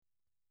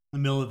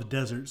in the middle of the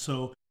desert.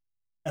 So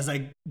as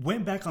I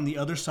went back on the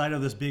other side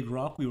of this big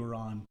rock we were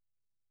on,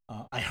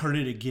 I heard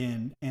it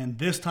again. And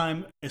this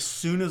time, as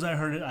soon as I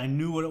heard it, I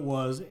knew what it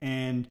was.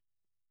 And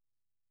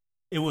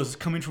it was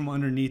coming from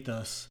underneath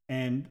us.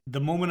 And the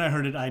moment I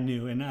heard it, I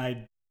knew. And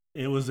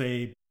it was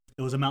a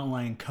mountain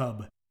lion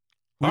cub.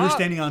 We were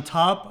standing on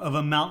top of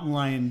a mountain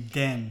lion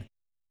den.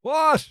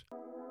 What?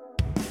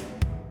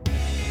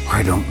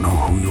 I don't know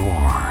who you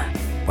are,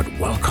 but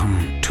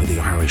welcome to the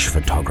Irish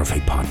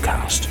Photography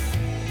Podcast.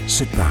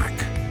 Sit back,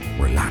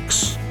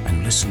 relax,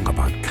 and listen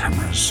about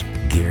cameras,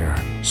 gear,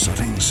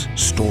 settings,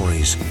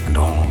 stories, and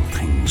all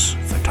things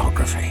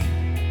photography.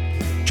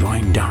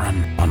 Join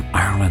Darren on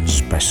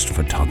Ireland's Best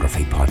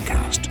Photography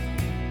Podcast.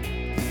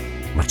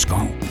 Let's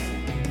go.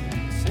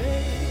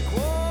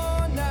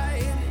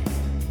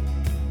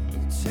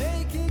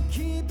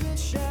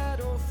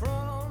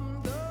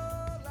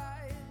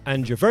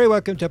 And you're very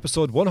welcome to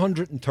episode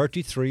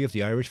 133 of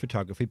the Irish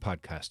Photography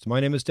Podcast. My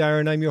name is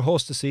Darren, I'm your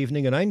host this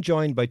evening, and I'm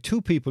joined by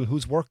two people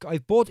whose work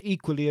I've both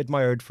equally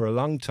admired for a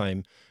long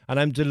time, and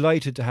I'm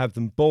delighted to have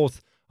them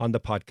both on the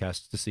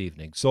podcast this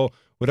evening. So,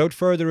 without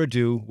further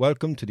ado,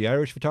 welcome to the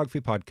Irish Photography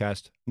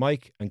Podcast,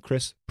 Mike and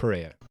Chris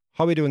Perea.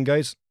 How are we doing,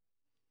 guys?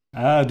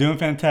 Doing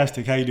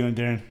fantastic. How you doing,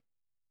 Darren?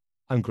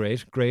 I'm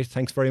great.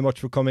 Thanks very much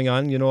for coming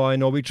on. You know, I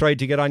know we tried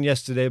to get on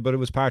yesterday, but it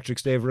was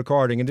Patrick's Day of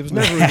recording, and there was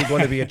never really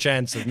going to be a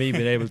chance of me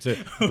being able to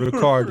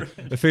record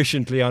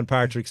efficiently on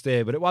Patrick's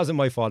Day, but it wasn't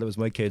my fault, it was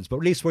my kids. But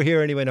at least we're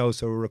here anyway now,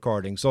 so we're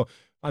recording. So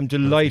I'm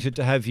delighted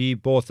to have you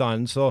both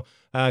on. So,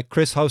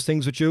 Chris, how's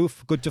things with you?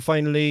 Good to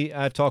finally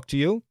talk to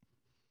you.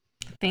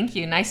 Thank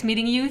you. Nice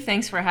meeting you.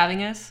 Thanks for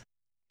having us.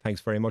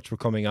 Thanks very much for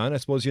coming on. I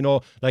suppose, you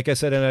know, like I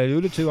said, and I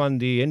alluded to on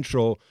the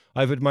intro,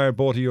 I've admired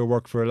both of your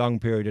work for a long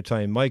period of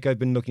time. Mike, I've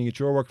been looking at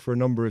your work for a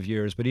number of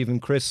years, but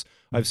even Chris,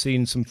 I've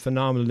seen some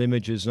phenomenal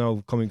images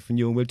now coming from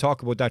you, and we'll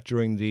talk about that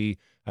during the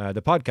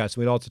podcast.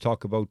 We'll also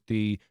talk about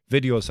the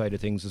video side of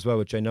things as well,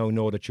 which I now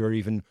know that you're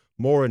even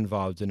more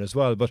involved in as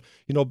well. But,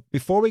 you know,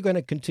 before we're going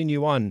to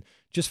continue on,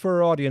 just for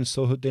our audience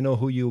so they know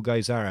who you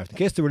guys are, in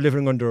case they were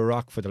living under a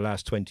rock for the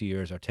last 20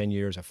 years or 10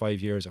 years or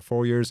 5 years or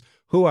 4 years,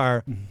 who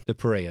are the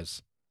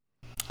Pereas?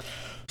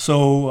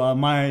 So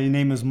my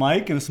name is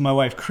Mike, and this is my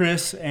wife,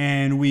 Chris,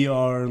 and we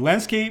are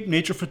landscape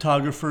nature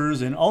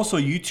photographers and also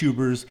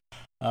YouTubers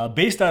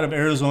based out of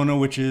Arizona,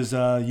 which is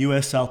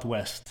U.S.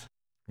 Southwest.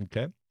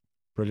 Okay,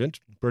 brilliant.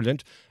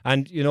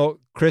 And, you know,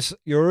 Chris,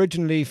 you're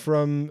originally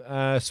from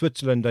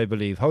Switzerland, I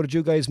believe. How did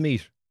you guys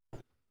meet?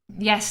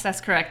 Yes,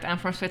 that's correct. I'm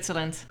from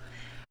Switzerland.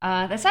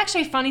 That's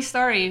actually a funny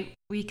story.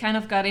 We kind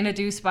of got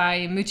introduced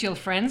by mutual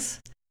friends,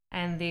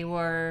 and they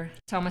were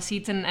Thomas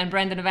Heaton and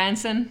Brendan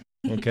Vanson.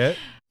 Okay.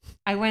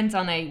 I went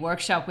on a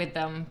workshop with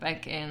them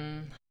back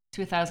in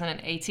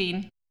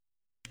 2018,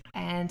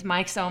 and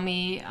Mike saw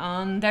me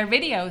on their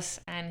videos,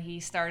 and he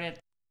started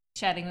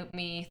chatting with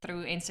me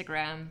through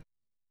Instagram,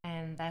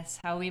 and that's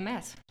how we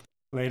met.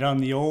 Laid on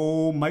the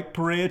old Mike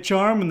Perea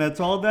charm, and that's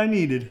all that I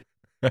needed.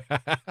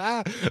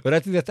 But I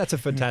think that's a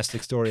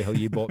fantastic story how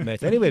you both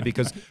met anyway,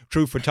 because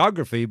through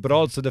photography, but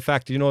also the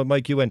fact that, you know,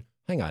 Mike, you went,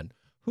 hang on,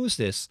 who's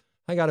this?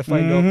 I got to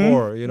find out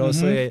more, you know.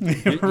 So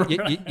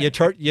you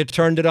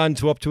turned it on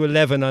to up to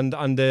 11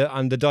 on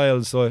the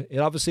dial, so it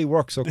obviously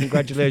works. So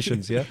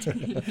congratulations, yeah.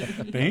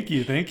 Thank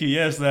you.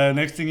 Yes,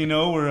 next thing you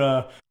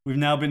know, we've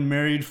now been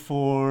married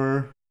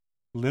for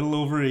a little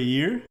over a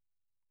year.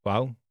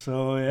 Wow.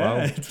 So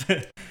yeah,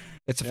 wow.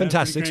 It's a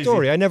fantastic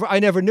story. I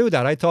never knew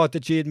that. I thought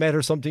that you had met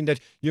or something, that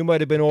you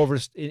might have been over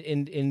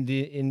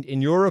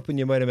in Europe and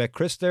you might have met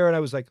Chris there, and I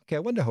was like, okay, I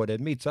wonder how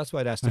they'd meet. So that's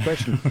why I'd asked the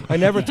question. I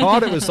never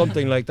thought it was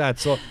something like that.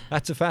 So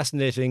that's a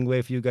fascinating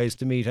way for you guys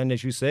to meet. And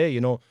as you say,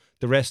 you know,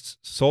 the rest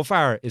so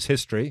far is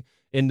history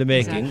in the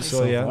making.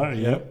 Exactly.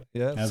 So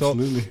yeah,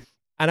 absolutely. So,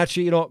 and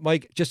actually, you know,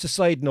 Mike, just a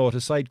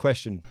side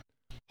question: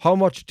 how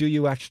much do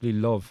you actually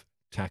love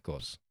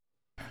tacos?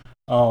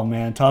 Oh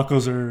man,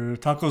 tacos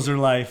are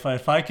life.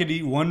 If I could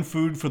eat one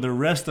food for the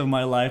rest of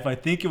my life, I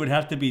think it would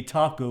have to be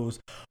tacos.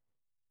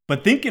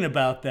 But thinking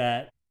about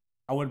that,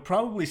 I would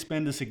probably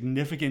spend a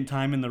significant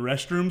time in the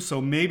restroom.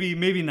 So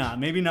maybe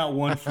not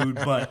one food,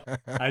 but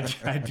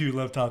I do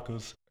love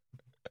tacos.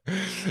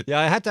 Yeah,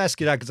 I had to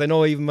ask you that because I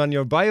know even on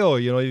your bio,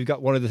 you know, you've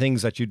got one of the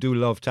things that you do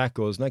love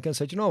tacos, and I can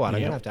say, you know what,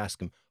 I'm gonna have to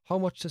ask him, how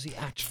much does he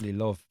actually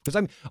love?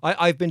 Because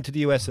I've been to the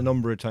US a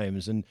number of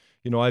times, and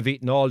you know, I've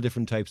eaten all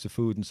different types of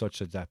food and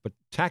such like that. But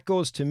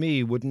tacos to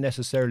me wouldn't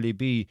necessarily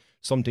be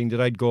something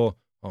that I'd go,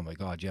 oh my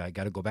God, yeah, I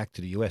got to go back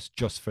to the US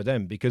just for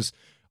them, because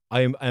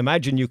I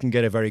imagine you can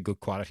get a very good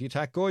quality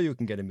taco, you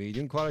can get a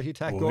medium quality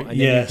taco, and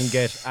then you can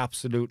get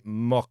absolute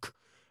muck,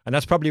 and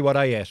that's probably what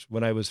I ate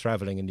when I was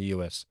traveling in the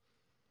US.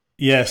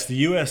 Yes, the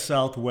U.S.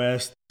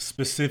 Southwest,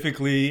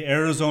 specifically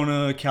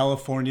Arizona,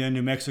 California,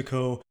 New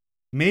Mexico,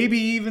 maybe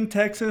even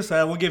Texas.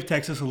 I will give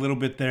Texas a little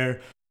bit there,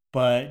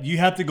 but you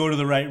have to go to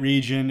the right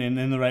region and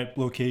in the right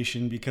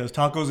location, because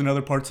tacos in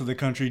other parts of the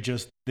country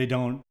they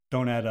don't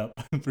add up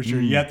for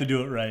sure. You have to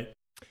do it right.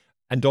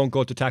 And don't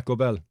go to Taco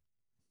Bell.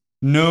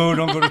 No,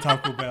 don't go to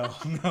Taco Bell.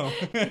 No.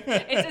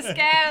 It's a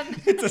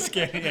scam. It's a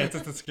scam. Yeah, it's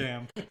just a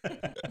scam.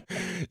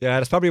 Yeah,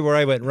 that's probably where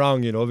I went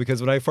wrong,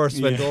 because when I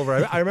first went Yeah.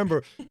 over, I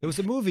remember there was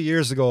a movie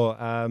years ago,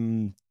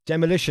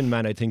 Demolition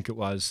Man, I think it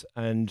was,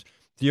 and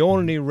the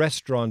only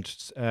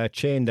restaurant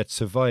chain that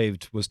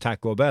survived was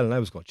Taco Bell, and I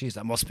was going, "Geez,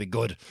 that must be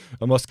good.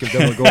 I must give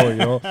them a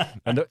go,"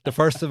 And the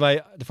first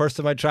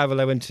time I traveled,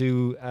 I went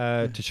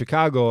to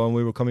Chicago, and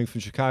we were coming from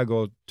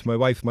Chicago to my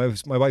wife. My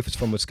wife is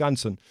from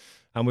Wisconsin,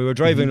 and we were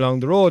driving along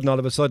the road, and all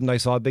of a sudden I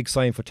saw a big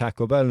sign for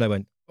Taco Bell, and I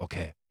went,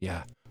 "Okay,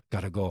 yeah,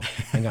 gotta go.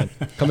 Hang on,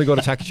 can we go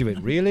to Taco?" She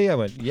went, "Really?" I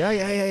went,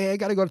 "Yeah,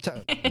 gotta go to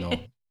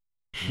Taco."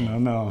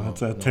 No,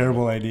 that's a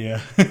terrible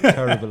idea.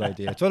 Terrible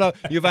idea. So now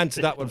you've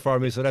answered that one for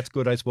me, so that's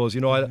good, I suppose.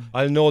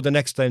 I'll know the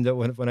next time that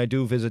when I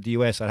do visit the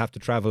US, I'll have to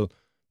travel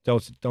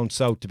down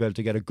south to be able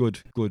to get a good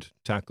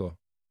taco.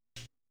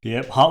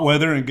 Yep, hot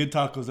weather and good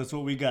tacos. That's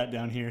what we got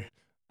down here.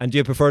 And do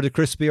you prefer the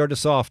crispy or the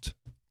soft?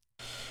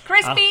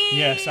 Crispy.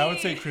 Yes, I would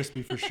say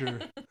crispy for sure.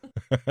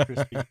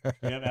 Crispy.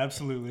 Yep,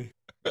 absolutely.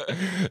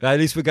 At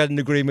least we got an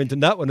agreement in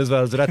that one as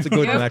well, so that's a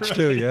good Yeah, match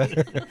too, yeah.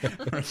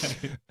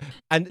 Right.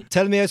 And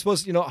tell me, I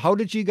suppose, how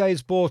did you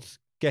guys both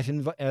get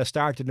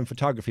started in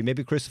photography?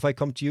 Maybe Chris, if I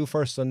come to you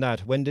first on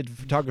that, when did the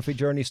photography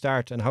journey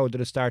start, and how did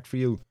it start for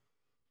you?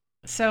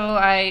 So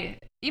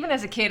even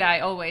as a kid, I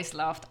always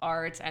loved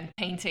art and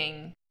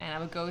painting, and I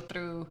would go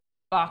through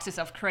boxes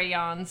of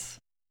crayons.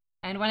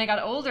 And when I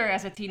got older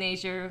as a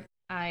teenager,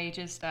 I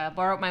just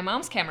borrowed my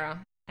mom's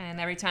camera. And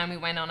every time we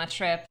went on a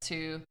trip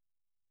to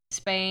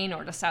Spain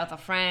or the south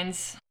of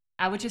France,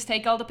 I would just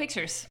take all the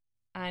pictures.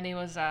 And it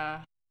was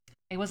a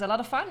lot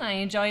of fun. I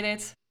enjoyed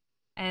it.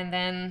 And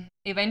then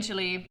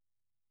eventually,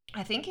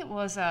 I think it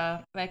was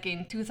back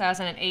in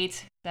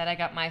 2008 that I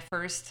got my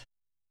first,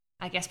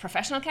 I guess,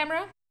 professional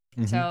camera.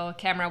 Mm-hmm. So a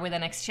camera with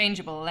an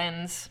exchangeable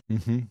lens.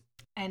 Mm-hmm.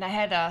 And I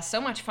had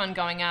so much fun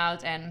going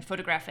out and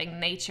photographing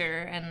nature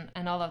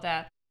and all of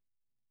that.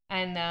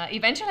 And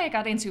eventually I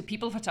got into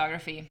people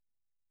photography.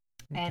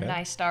 Okay. And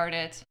I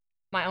started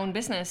my own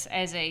business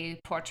as a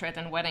portrait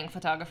and wedding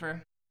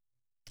photographer.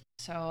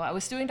 So I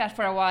was doing that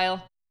for a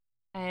while.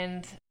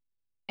 And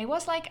it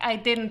was like I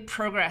didn't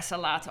progress a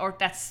lot, or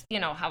that's,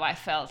 how I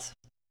felt.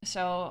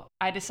 So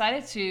I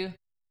decided to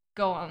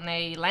go on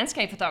a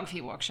landscape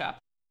photography workshop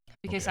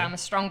because Okay. I'm a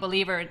strong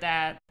believer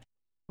that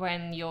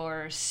when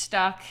you're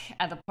stuck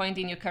at a point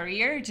in your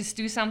career, just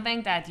do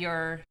something that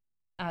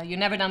you've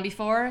never done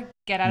before,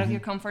 get out of your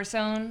comfort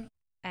zone,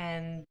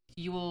 and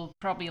you will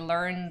probably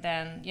learn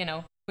then,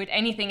 with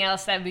anything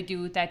else that we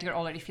do that you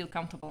already feel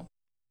comfortable.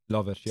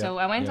 Love it, yeah. So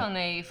I went yeah. on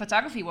a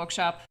photography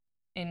workshop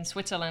in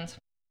Switzerland.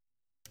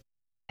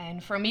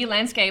 And for me,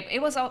 landscape,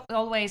 it was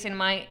always in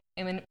my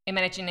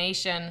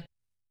imagination,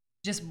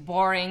 just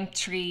boring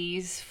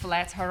trees,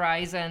 flat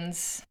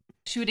horizons,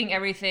 shooting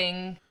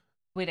everything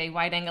with a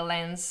wide angle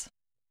lens.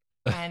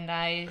 And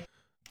I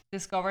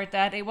discovered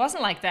that it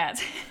wasn't like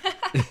that.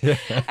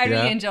 I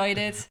really enjoyed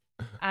it.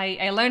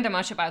 I learned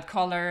much about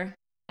color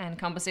and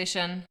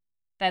composition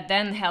that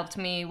then helped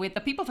me with the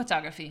people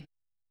photography.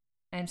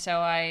 And so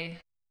I,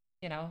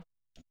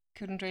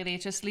 couldn't really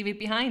just leave it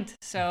behind.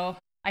 So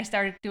I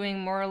started doing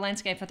more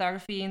landscape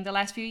photography in the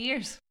last few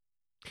years.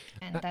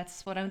 And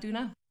that's what I do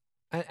now.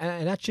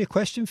 And actually, a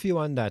question for you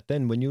on that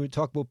then. When you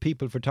talk about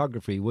people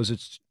photography, was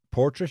it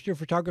portrait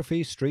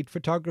photography, street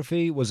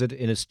photography? Was it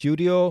in a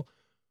studio?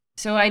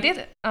 So I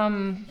did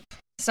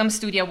some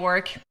studio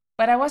work,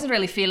 but I wasn't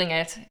really feeling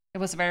it. It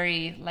was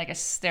very like a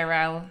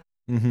sterile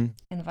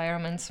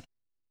environment.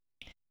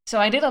 So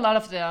I did a lot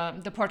of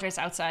the portraits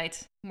outside,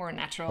 more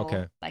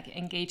natural, like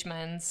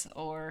engagements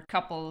or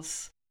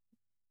couples,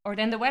 or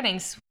then the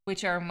weddings,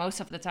 which are most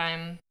of the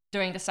time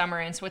during the summer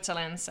in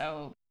Switzerland.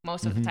 So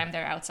most of the time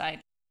they're outside.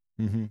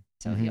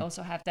 So you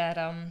also have that,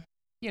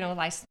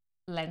 nice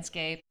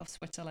landscape of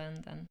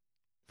Switzerland. And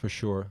for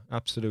sure,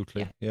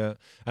 absolutely, yeah.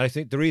 And I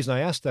think the reason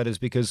I asked that is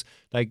because,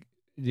 like,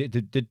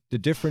 the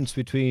difference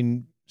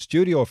between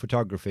studio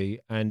photography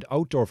and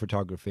outdoor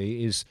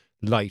photography is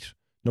light.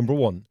 Number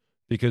one,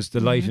 because the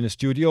light in a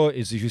studio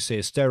is, as you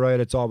say, sterile.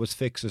 It's always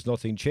fixed. There's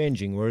nothing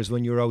changing. Whereas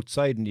when you're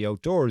outside in the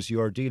outdoors,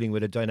 you are dealing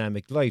with a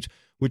dynamic light,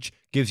 which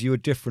gives you a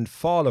different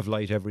fall of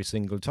light every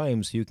single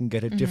time, so you can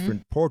get a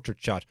different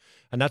portrait shot.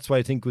 And that's why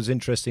I think was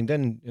interesting.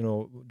 Then,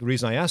 the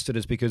reason I asked it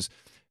is because,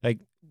 like,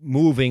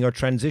 moving or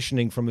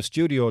transitioning from a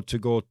studio to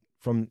go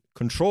from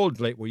controlled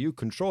light where you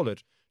control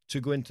it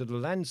to go into the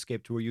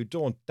landscape to where you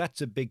don't,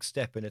 that's a big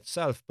step in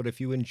itself. But if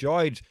you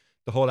enjoyed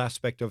the whole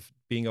aspect of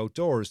being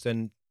outdoors,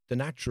 then the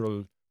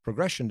natural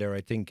progression there,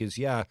 I think, is,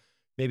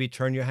 maybe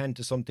turn your hand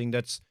to something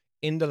that's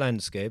in the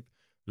landscape,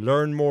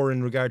 learn more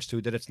in regards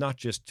to that it's not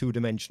just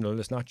two-dimensional,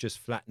 it's not just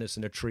flatness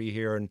in a tree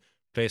here and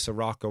place a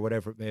rock or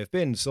whatever it may have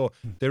been. So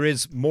there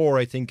is more,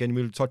 I think, and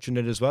we'll touch on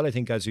it as well, I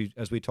think, as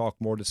we talk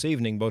more this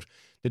evening, but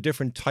the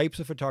different types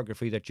of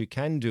photography that you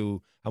can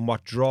do and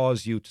what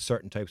draws you to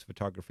certain types of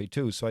photography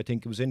too. So I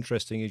think it was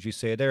interesting, as you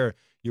say there,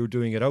 you're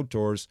doing it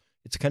outdoors.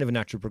 It's kind of a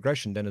natural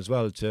progression then as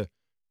well to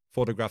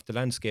photograph the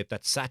landscape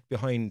that sat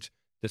behind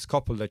this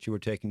couple that you were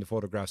taking the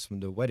photographs from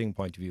the wedding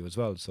point of view as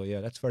well. So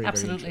yeah, that's very,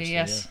 Absolutely, very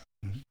interesting.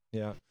 yes.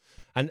 Yeah.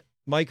 And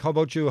Mike, how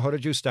about you? How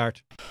did you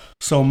start?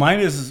 So mine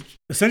is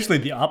essentially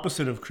the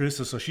opposite of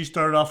Chris's. So she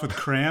started off with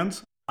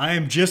crayons. I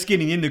am just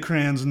getting into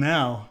crayons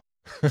now.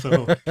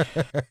 So,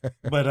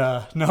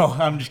 but no,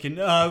 I'm just kidding.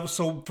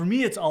 So for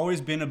me, it's always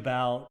been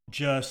about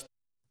just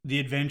the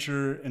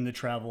adventure and the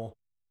travel.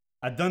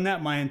 I've done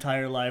that my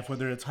entire life,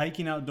 whether it's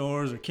hiking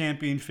outdoors or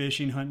camping,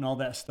 fishing, hunting, all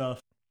that stuff.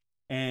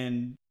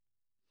 And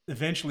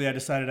eventually I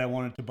decided I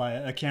wanted to buy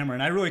a camera.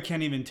 And I really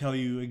can't even tell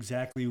you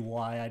exactly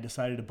why I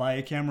decided to buy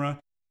a camera,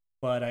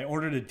 but I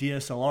ordered a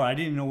DSLR. I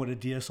didn't know what a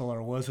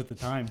DSLR was at the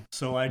time.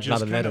 So I just a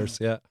lot of letters,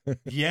 yeah.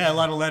 Yeah, a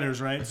lot of letters,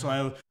 right?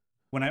 So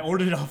when I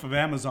ordered it off of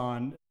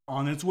Amazon,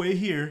 on its way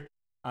here,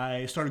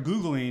 I started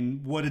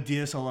Googling what a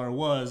DSLR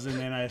was, and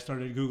then I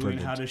started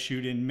Googling how to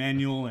shoot in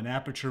manual and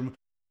aperture,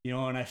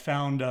 and I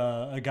found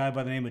a guy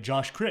by the name of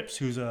Josh Cripps,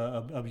 who's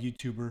a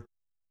YouTuber,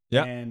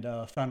 and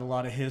found a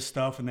lot of his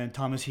stuff, and then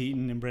Thomas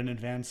Heaton and Brendan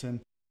Vanson,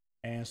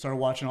 and started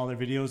watching all their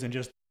videos,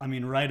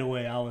 and right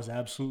away, I was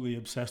absolutely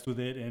obsessed with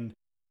it, and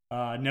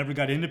never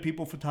got into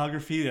people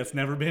photography. That's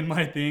never been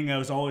my thing. I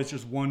was always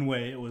just one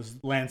way. It was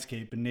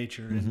landscape and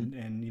nature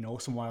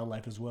and some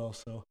wildlife as well.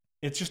 So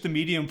it's just a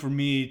medium for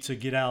me to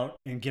get out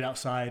and get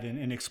outside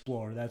and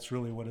explore. That's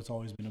really what it's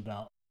always been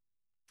about.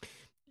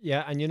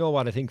 Yeah, and you know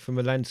what? I think from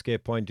a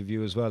landscape point of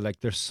view as well,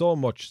 like there's so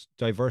much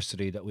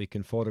diversity that we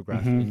can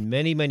photograph in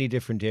many, many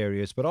different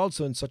areas, but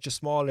also in such a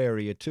small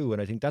area too.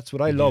 And I think that's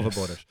what I love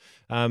about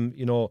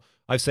it.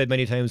 I've said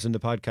many times in the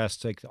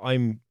podcast, like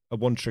I'm a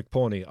one-trick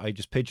pony. I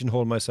just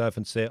pigeonhole myself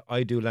and say,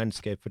 I do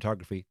landscape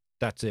photography.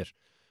 That's it.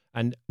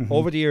 And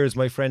over the years,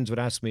 my friends would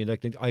ask me,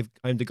 like,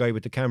 I'm the guy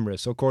with the camera.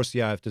 So, of course,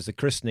 if there's a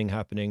christening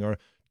happening or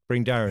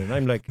bring Darren, and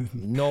I'm like,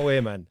 no way,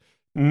 man.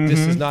 This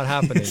is not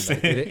happening.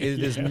 Like,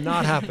 it is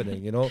not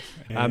happening,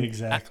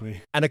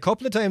 Exactly. And a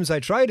couple of times I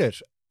tried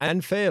it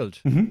and failed,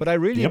 but I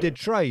really did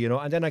try,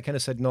 and then I kind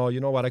of said, no, you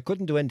know what, I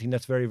couldn't do anything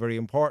that's very, very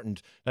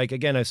important. Like,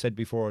 again, I said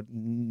before a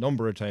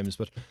number of times,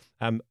 but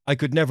I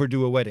could never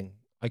do a wedding.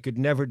 I could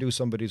never do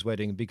somebody's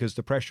wedding because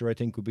the pressure, I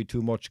think, would be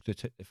too much.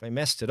 If I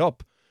messed it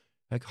up,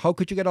 like, how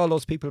could you get all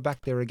those people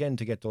back there again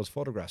to get those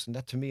photographs? And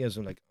that to me is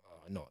like,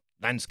 oh, no,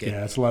 landscape.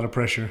 Yeah, it's a lot of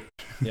pressure.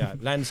 Yeah,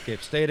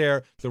 landscape. Stay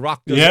there. The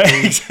rock doesn't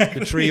move. Exactly.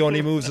 The tree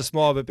only moves a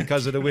small bit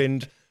because of the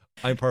wind.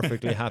 I'm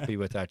perfectly happy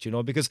with that,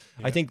 because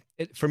I think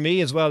for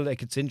me as well,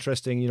 like it's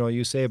interesting,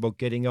 you say about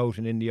getting out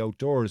and in the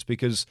outdoors,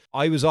 because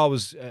I was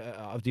always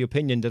of the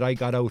opinion that I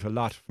got out a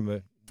lot from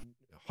a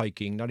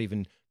hiking, not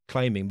even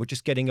climbing, but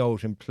just getting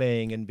out and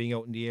playing and being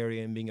out in the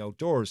area and being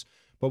outdoors.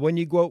 But when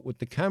you go out with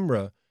the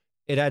camera,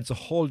 it adds a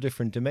whole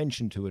different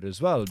dimension to it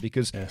as well,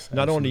 because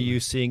not only are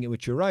you seeing it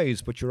with your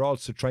eyes, but you're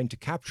also trying to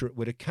capture it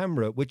with a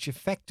camera, which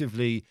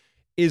effectively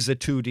is a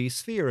 2D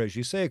sphere, as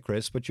you say,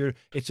 Chris, but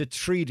it's a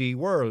 3D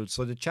world.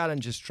 So the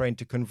challenge is trying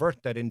to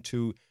convert that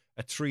into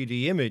a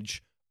 3D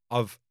image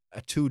of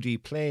a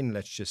 2D plane,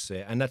 let's just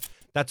say. And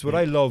that's what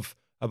I love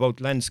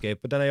about landscape.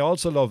 But then I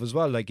also love as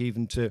well, like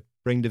even to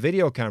bring the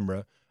video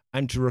camera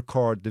and to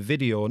record the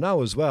video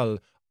now as well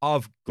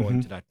of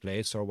going to that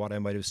place or what I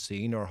might have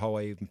seen or how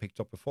I even picked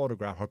up a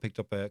photograph or picked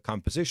up a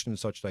composition and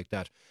such like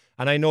that.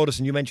 And I noticed,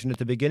 and you mentioned at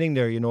the beginning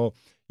there, you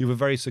have a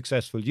very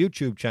successful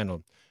YouTube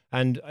channel.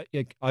 And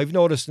I've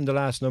noticed in the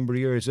last number of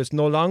years, it's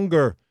no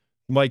longer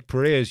Mike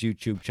Perea's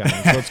YouTube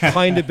channel. So it's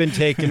kind of been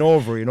taken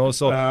over,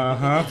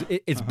 So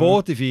it's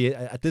both of you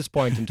at this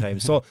point in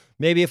time. So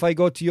maybe if I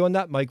go to you on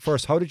that, Mike,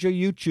 first, how did your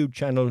YouTube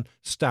channel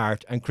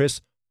start? And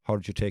Chris, how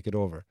did you take it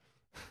over?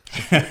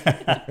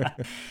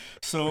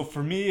 So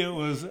for me, it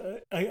was,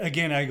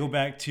 again, I go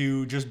back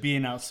to just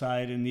being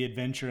outside and the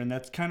adventure. And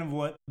that's kind of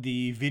what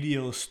the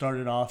videos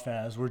started off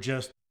as. We're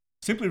just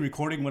simply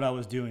recording what I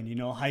was doing,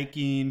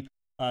 hiking,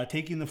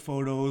 taking the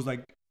photos.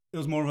 Like it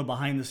was more of a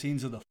behind the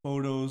scenes of the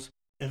photos.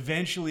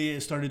 Eventually,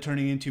 it started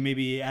turning into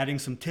maybe adding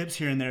some tips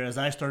here and there as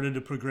I started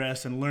to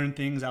progress and learn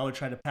things. I would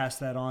try to pass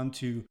that on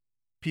to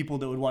people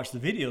that would watch the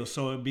videos.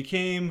 So it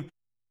became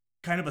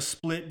kind of a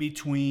split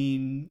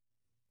between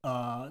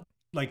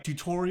like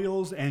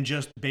tutorials and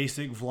just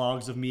basic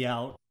vlogs of me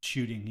out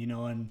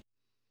shooting,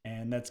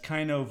 and that's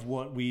kind of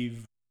what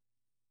we've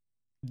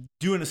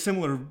doing a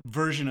similar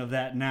version of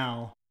that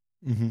now.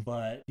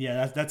 But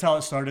yeah, that's how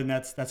it started. And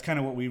that's kind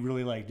of what we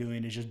really like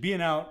doing, is just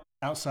being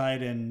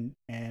outside and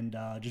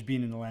just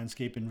being in the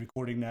landscape and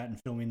recording that and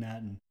filming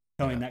that and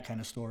telling that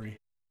kind of story.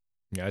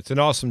 Yeah, it's an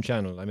awesome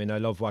channel. I mean, I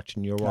love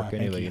watching your work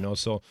anyway, you.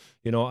 So,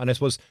 and I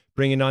suppose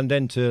bringing on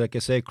then to, like I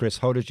say, Chris,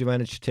 how did you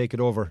manage to take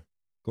it over?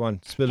 Go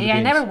on, spill the beans.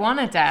 I never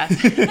wanted that.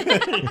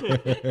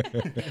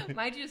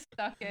 Mike just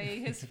stuck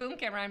his film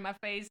camera in my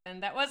face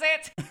and that was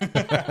it.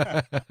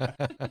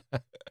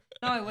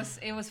 No,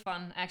 it was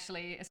fun,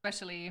 actually,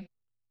 especially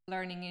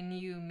learning a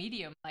new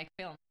medium like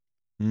film.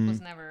 It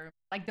was never,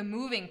 like the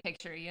moving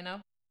picture,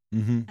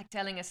 Like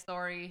telling a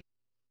story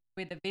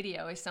with a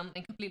video is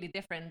something completely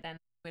different than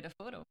with a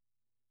photo.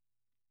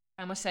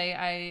 I must say,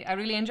 I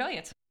really enjoy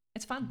it.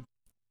 It's fun.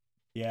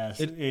 Yes,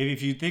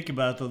 if you think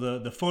about it,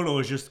 the photo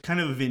is just kind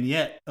of a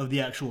vignette of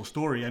the actual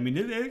story. I mean,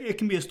 it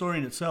can be a story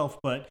in itself,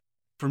 but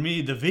for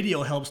me, the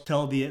video helps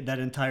tell that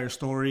entire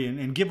story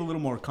and give a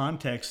little more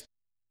context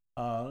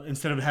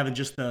instead of having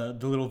just the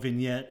little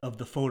vignette of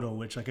the photo,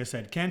 which, like I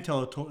said, can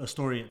tell a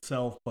story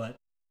itself, but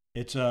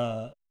it's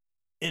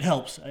it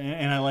helps,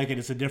 and I like it.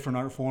 It's a different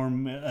art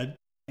form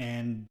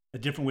and a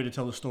different way to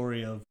tell the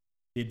story of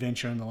the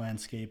adventure and the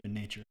landscape and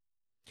nature.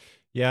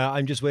 Yeah,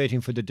 I'm just waiting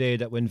for the day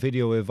that when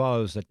video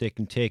evolves, that they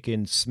can take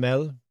in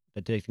smell,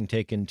 that they can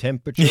take in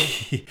temperature,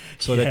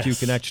 so that you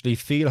can actually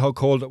feel how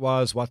cold it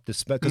was, what the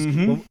smell. Because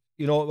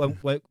you know,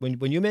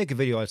 when you make a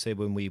video, I say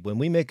when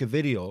we make a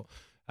video,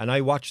 and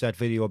I watch that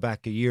video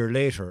back a year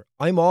later,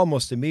 I'm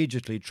almost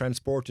immediately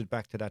transported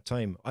back to that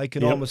time. I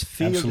can almost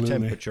feel the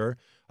temperature.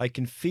 I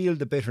can feel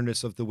the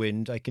bitterness of the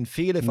wind. I can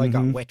feel if I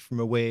got wet from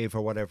a wave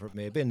or whatever it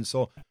may have been.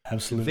 So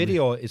the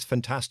video is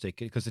fantastic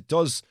because it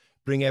does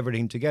bring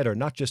everything together,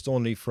 not just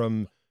only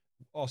from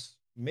us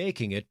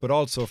making it, but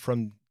also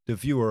from the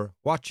viewer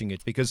watching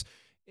it. Because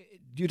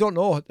you don't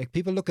know, like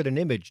people look at an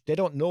image, they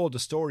don't know the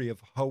story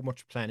of how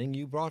much planning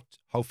you brought,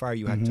 how far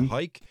you had to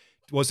hike.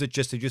 Was it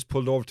just you just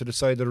pulled over to the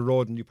side of the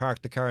road and you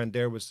parked the car and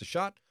there was the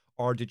shot?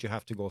 Or did you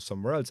have to go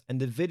somewhere else? And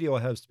the video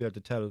helps to be able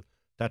to tell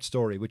that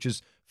story, which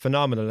is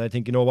phenomenal. And I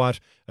think, you know what,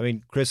 I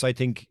mean, Chris, I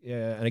think,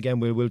 and again,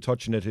 we'll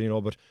touch on it, you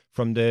know, but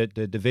from the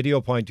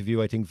video point of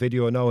view, I think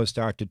video now has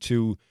started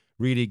to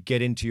really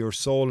get into your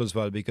soul as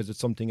well, because it's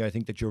something I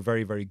think that you're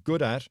very, very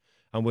good at,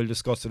 and we'll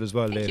discuss it as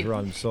well later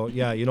on. So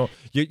yeah, you know,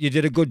 you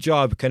did a good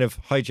job kind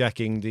of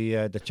hijacking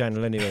the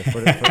channel anyway.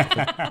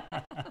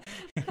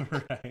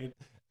 Right.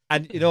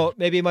 And, you know,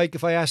 maybe Mike,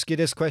 if I ask you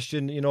this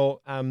question, you know,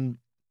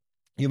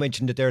 you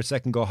mentioned it there a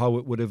second ago, how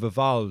it would have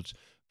evolved.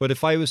 But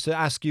if I was to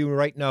ask you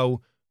right now,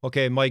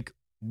 okay, Mike,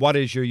 what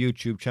is your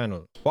YouTube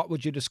channel? What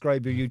would you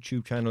describe your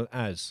YouTube channel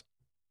as?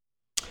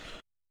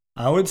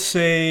 I would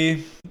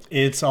say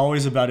it's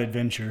always about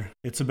adventure.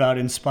 It's about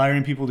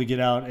inspiring people to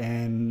get out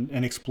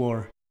and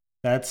explore.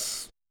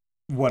 That's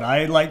what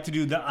I like to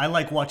do. I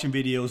like watching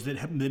videos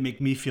that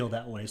make me feel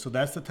that way. So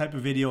that's the type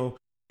of video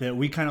that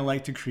we kind of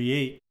like to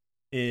create,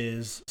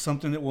 is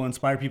something that will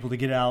inspire people to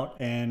get out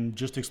and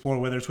just explore,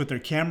 whether it's with their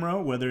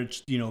camera, whether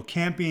it's, you know,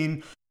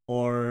 camping,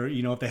 or,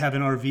 you know, if they have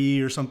an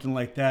RV or something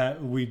like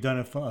that. We've done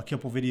a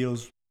couple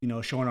videos, you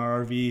know, showing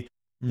our RV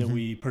that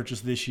we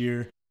purchased this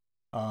year.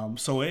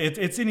 So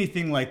it's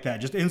anything like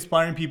that, just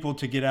inspiring people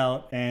to get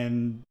out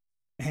and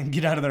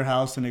get out of their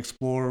house and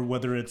explore,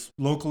 whether it's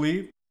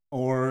locally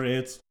or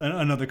it's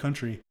another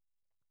country.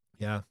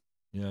 Yeah.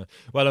 Yeah.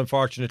 Well,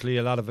 unfortunately,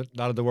 a lot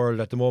of the world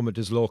at the moment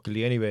is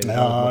locally anyway. There's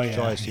not much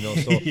choice, you know.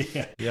 So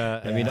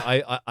yeah. I mean,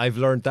 I've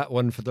learned that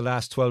one for the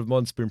last 12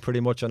 months, been pretty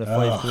much on a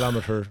 5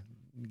 kilometer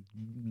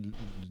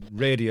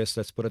radius,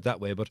 let's put it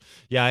that way. But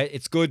yeah,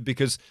 it's good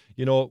because,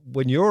 you know,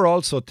 when you're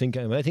also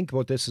thinking, and I think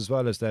about this as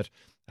well, is that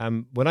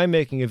when I'm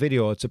making a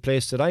video, it's a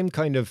place that I'm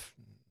kind of,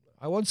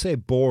 I won't say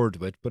bored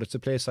with, but it's a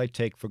place I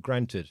take for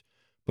granted.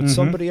 But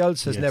somebody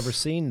else has never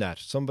seen that.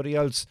 Somebody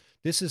else,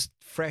 this is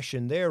fresh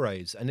in their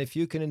eyes. And if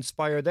you can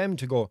inspire them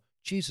to go,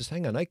 Jesus,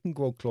 hang on, I can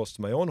go close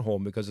to my own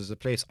home because there's a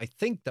place I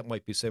think that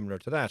might be similar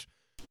to that.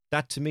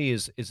 That to me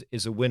is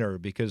a winner,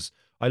 because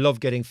I love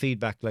getting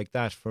feedback like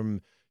that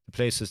from the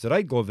places that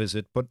I go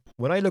visit. But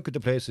when I look at the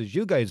places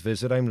you guys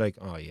visit, I'm like,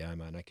 oh yeah,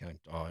 man, I can't.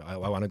 Oh, I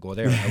want to go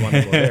there. I want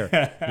to go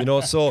there. You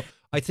know, so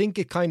I think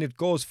it kind of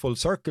goes full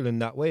circle in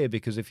that way,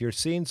 because if you're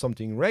seeing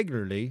something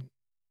regularly,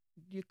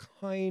 you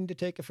kind of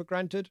take it for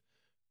granted.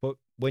 But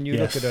when you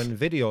look at it on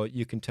video,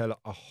 you can tell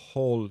a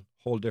whole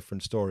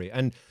different story.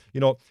 And, you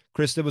know,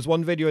 Chris, there was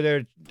one video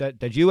there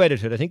that you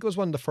edited. I think it was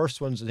one of the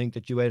first ones, I think,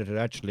 that you edited,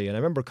 actually. And I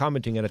remember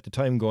commenting it at the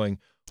time going,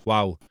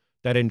 wow,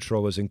 that intro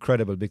was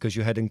incredible, because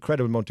you had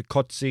incredible amount of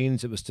cut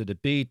scenes. It was to the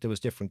beat. There was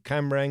different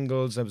camera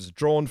angles. There was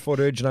drone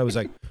footage. And I was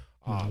like,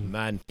 oh,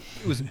 man,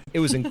 it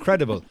was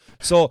incredible.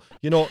 So,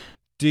 you know,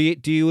 do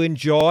you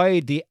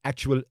enjoy the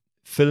actual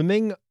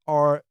filming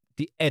or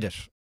the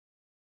edit?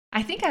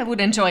 I think I would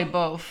enjoy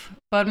both,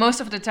 but most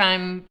of the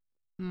time,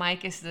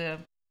 Mike is the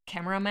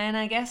cameraman,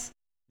 I guess.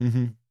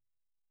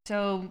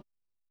 So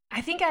I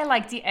think I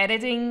like the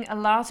editing a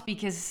lot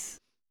because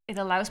it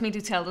allows me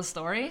to tell the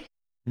story.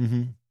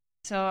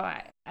 So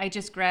I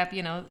just grab,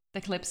 you know,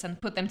 the clips and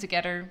put them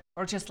together,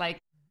 or just like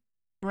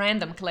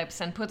random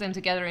clips and put them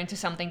together into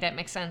something that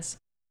makes sense.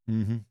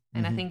 And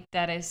I think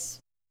that is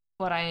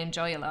what I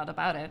enjoy a lot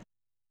about it.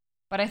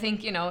 But I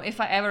think, you know, if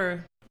I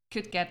ever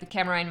could get the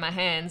camera in my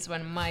hands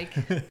when Mike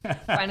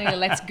finally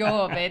lets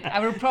go of it, I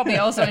would probably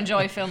also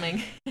enjoy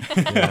filming.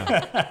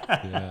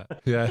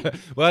 Yeah.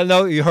 Well,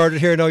 no, you heard it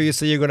here. Now you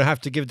see you're going to have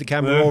to give the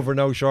camera over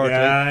now shortly.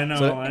 Yeah, I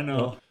know. You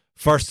know,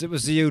 first it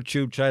was the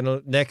YouTube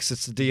channel, next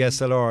it's the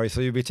DSLR. So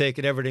you'll be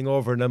taking everything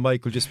over, and then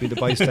Mike will just be the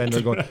bystander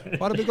going,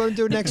 what are we going to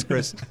do next,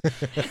 Chris?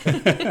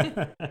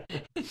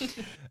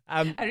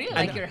 I really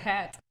like your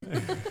hat.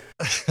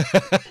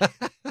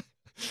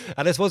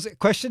 And I suppose a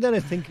question that I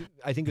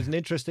think is an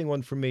interesting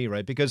one for me,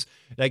 right? Because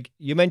like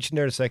you mentioned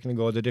there a second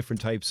ago, the different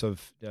types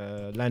of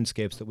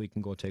landscapes that we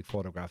can go take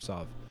photographs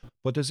of.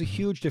 but there's a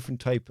huge different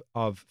type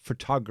of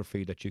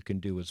photography that you can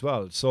do as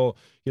well. So,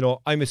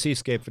 I'm a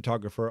seascape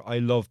photographer. I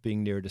love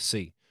being near the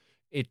sea.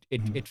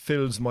 It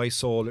fills my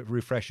soul, it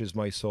refreshes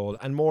my soul.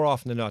 And more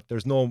often than not,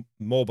 there's no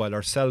mobile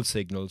or cell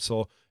signal,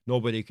 so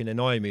nobody can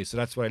annoy me. So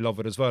that's why I love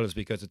it as well, is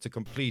because it's a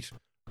complete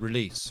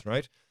release,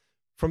 right?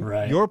 From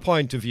your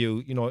point of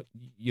view,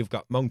 you've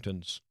got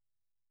mountains,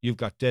 you've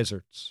got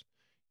deserts,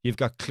 you've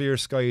got clear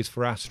skies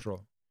for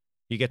astro.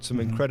 You get some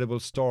incredible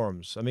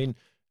storms. I mean,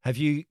 have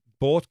you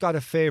both got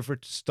a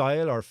favorite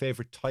style or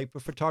favorite type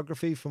of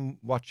photography from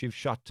what you've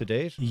shot to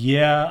date?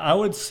 Yeah, I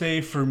would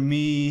say for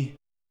me,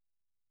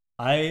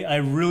 I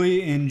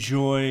really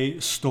enjoy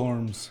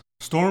storms.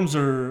 Storms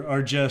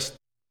are just,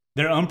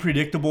 they're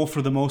unpredictable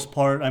for the most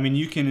part. I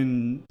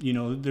mean,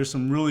 there's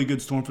some really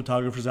good storm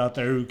photographers out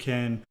there who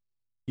can,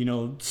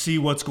 see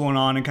what's going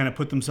on and kind of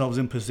put themselves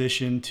in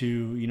position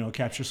to,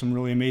 capture some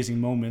really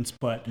amazing moments.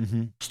 But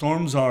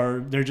storms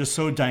they're just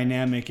so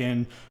dynamic,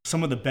 and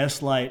some of the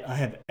best light I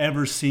have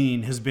ever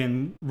seen has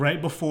been right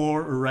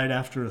before or right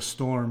after a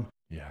storm.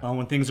 Yeah.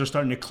 When things are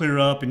starting to clear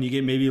up and you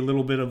get maybe a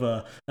little bit of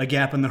a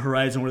gap in the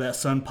horizon where that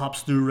sun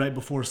pops through right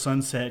before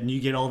sunset, and you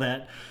get all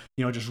that,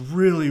 just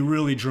really,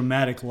 really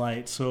dramatic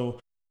light. So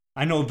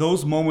I know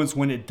those moments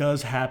when it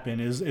does happen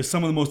is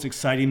some of the most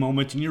exciting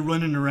moments, and you're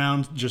running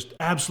around just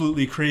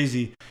absolutely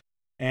crazy.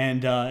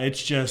 And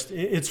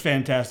it's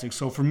fantastic.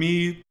 So for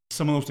me,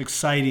 some of the most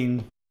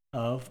exciting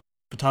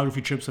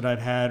photography trips that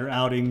I've had or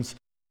outings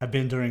have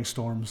been during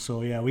storms.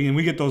 So yeah,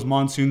 we get those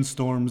monsoon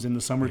storms in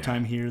the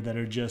summertime here that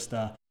are just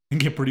can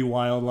get pretty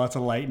wild, lots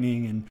of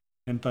lightning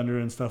and thunder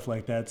and stuff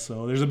like that.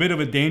 So there's a bit of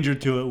a danger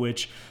to it,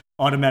 which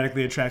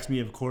automatically attracts me,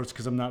 of course,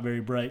 because I'm not very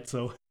bright.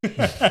 So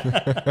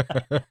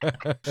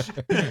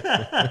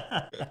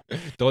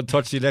don't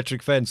touch the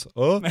electric fence.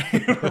 Oh,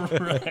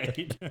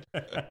 right.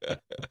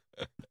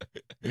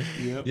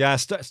 Yep. Yeah,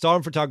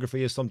 storm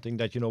photography is something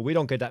that, we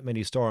don't get that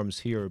many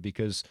storms here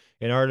because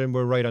in Ireland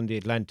we're right on the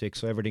Atlantic,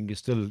 so everything is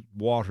still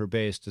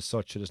water-based as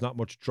such, so there's not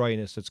much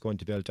dryness that's going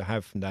to be able to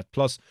have from that.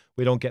 Plus,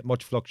 we don't get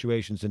much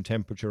fluctuations in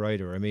temperature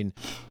either. I mean,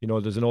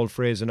 there's an old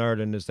phrase in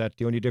Ireland is that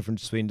the only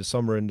difference between the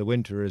summer and the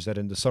winter is that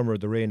in the summer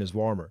the rain is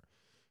warmer.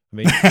 I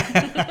mean,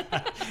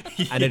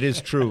 and it is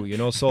true,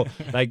 So,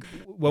 like,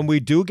 when we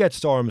do get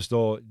storms,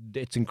 though,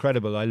 it's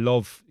incredible. I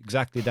love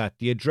exactly that.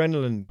 The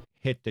adrenaline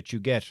hit that you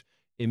get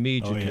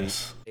immediately. Oh,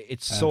 yes.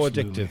 It's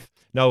Absolutely. so addictive.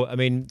 Now, I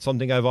mean,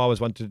 something I've always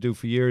wanted to do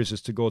for years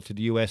is to go to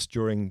the US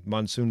during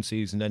monsoon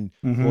season and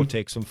go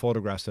take some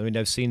photographs. I mean,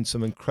 I've seen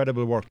some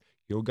incredible work.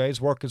 Your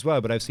guys' work as well,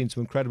 but I've seen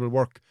some incredible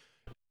work.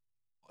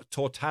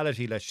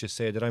 Totality, let's just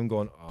say, that I'm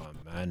going, oh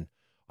man,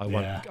 I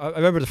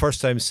remember the first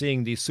time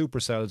seeing these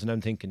supercells and I'm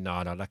thinking,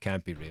 no, that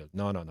can't be real.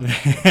 No.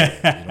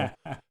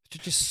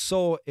 It's just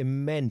so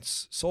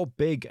immense, so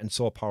big, and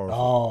so powerful.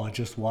 Oh,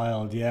 just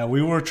wild. Yeah,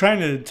 we were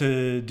trying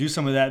to do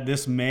some of that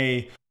this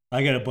May.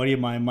 I got a buddy of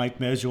mine, Mike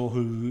Perea,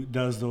 who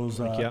does those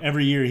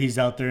every year. He's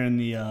out there in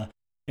the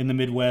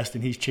Midwest,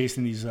 and he's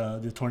chasing these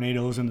the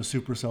tornadoes and the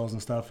supercells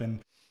and stuff. And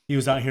he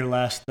was out here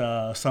last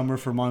summer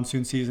for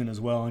monsoon season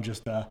as well, and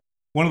just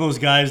one of those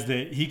guys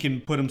that he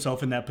can put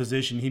himself in that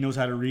position. He knows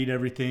how to read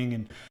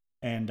everything,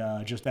 and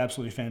just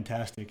absolutely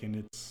fantastic. And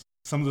it's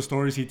some of the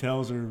stories he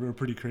tells are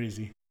pretty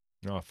crazy.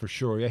 Oh, for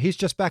sure. Yeah, he's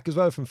just back as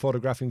well from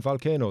photographing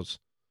volcanoes.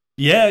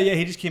 Yeah,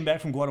 he just came back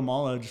from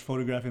Guatemala, just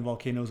photographing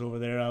volcanoes over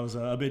there. I was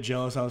a bit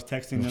jealous. I was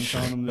texting them,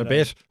 telling them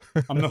that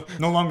I'm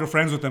no longer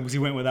friends with them because he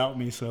went without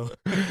me. So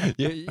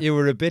you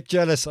were a bit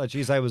jealous. Oh,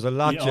 geez, I was a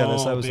lot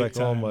jealous. I was like,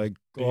 time. oh my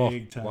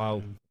god, wow,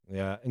 Time.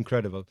 Yeah,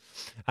 incredible.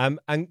 And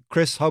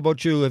Chris, how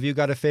about you? Have you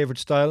got a favorite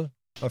style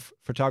of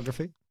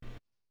photography?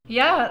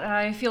 Yeah,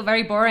 I feel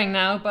very boring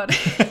now, but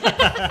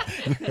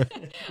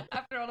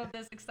after all of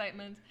this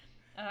excitement,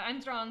 I'm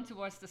drawn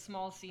towards the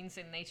small scenes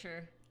in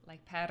nature,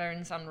 like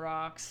patterns on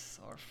rocks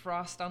or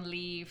frost on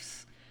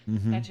leaves.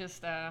 That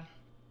just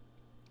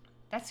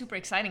that's super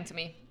exciting to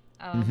me.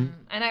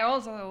 And I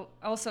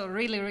also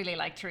really, really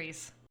like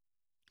trees.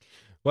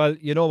 Well,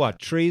 you know what?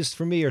 Trees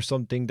for me are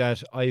something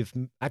that I've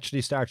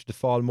actually started to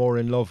fall more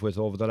in love with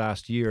over the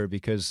last year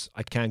because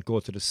I can't go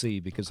to the sea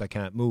because I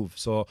can't move.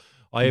 So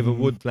I have a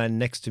woodland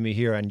next to me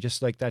here, and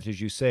just like that, as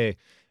you say,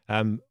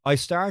 I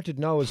started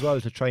now as well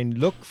to try and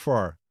look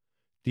for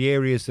the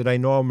areas that I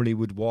normally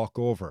would walk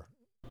over.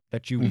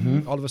 That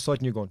you all of a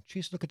sudden you're going,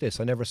 geez, look at this,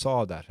 I never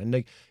saw that. And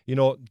like,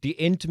 the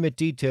intimate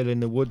detail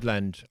in a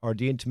woodland or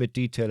the intimate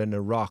detail in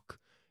a rock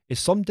is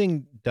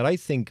something that I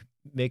think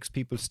makes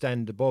people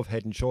stand above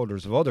head and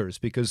shoulders of others,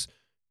 because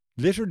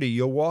literally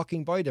you're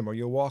walking by them or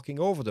you're walking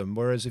over them.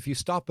 Whereas if you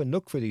stop and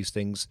look for these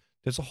things,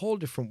 there's a whole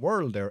different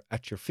world there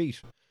at your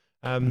feet.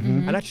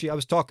 And actually, I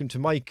was talking to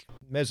Mike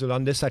Perea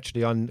on this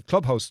actually on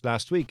Clubhouse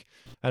last week,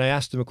 and I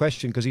asked him a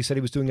question because he said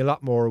he was doing a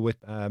lot more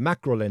with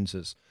macro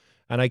lenses.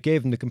 And I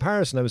gave him the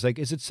comparison. I was like,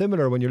 is it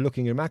similar when you're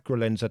looking at a macro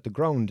lens at the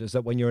ground? Is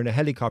that when you're in a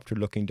helicopter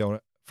looking down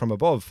from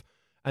above?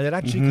 And it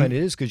actually kind of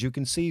is, because you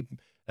can see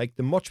like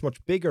the much,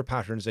 much bigger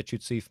patterns that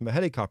you'd see from a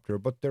helicopter,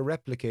 but they're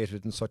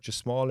replicated in such a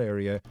small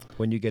area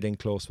when you get in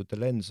close with the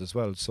lens as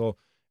well. So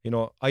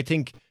I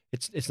think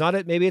it's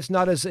not maybe it's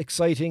not as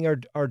exciting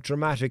or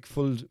dramatic,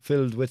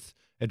 filled with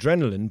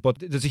adrenaline, but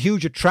there's a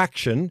huge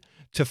attraction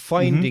to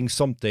finding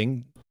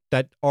something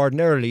that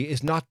ordinarily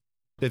is not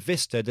the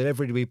vista that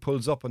everybody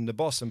pulls up on the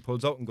bus and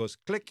pulls out and goes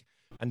click,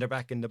 and they're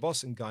back in the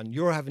bus and gone.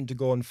 You're having to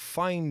go and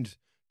find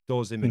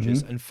those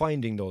images and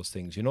finding those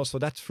things, So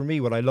that's for me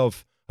what I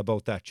love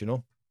about that,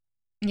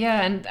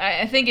 Yeah, and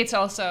I think it's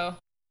also,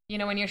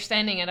 when you're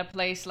standing at a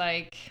place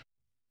like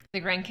the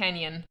Grand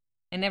Canyon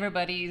and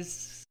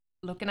everybody's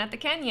looking at the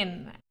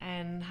canyon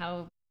and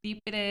how deep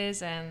it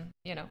is and,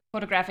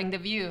 photographing the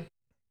view.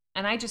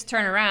 And I just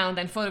turn around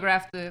and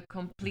photograph the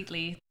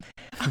completely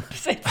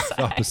opposite side.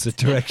 Opposite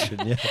direction,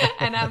 yeah.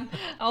 And I'm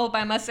all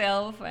by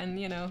myself and,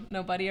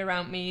 nobody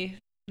around me.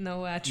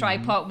 No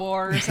tripod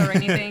wars or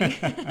anything.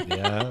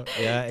 Yeah, So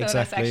exactly.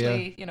 that's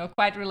actually,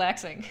 quite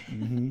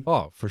relaxing.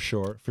 Oh, for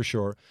sure.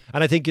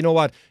 And I think, you know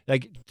what,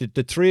 like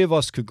the three of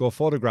us could go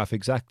photograph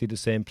exactly the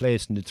same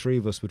place and the three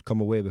of us would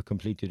come away with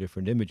completely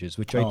different images,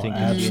 which I think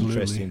is the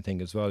interesting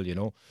thing as well,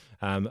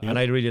 And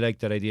I really like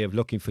that idea of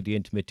looking for the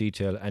intimate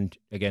detail. And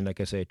again, like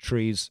I say,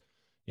 trees.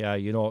 Yeah,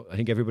 I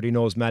think everybody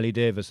knows Mally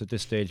Davis at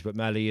this stage, but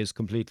Mally is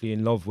completely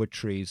in love with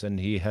trees and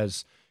he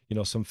has,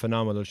 some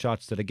phenomenal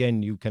shots that,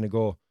 again, you kind of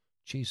go,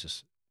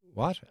 Jesus,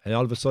 what? And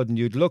all of a sudden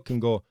you'd look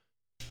and go,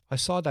 I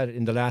saw that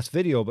in the last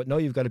video, but now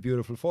you've got a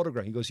beautiful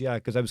photograph. He goes, yeah,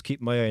 because I was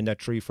keeping my eye on that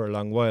tree for a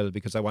long while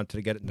because I wanted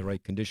to get it in the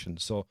right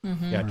conditions. So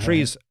yeah,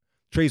 trees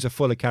are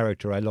full of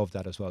character. I love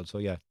that as well. So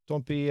yeah,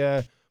 don't be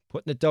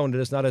putting it down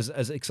that it's not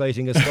as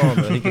exciting as Storm.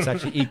 I think it's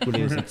actually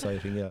equally as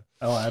exciting. Yeah.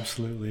 Oh,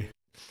 absolutely.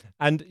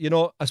 And,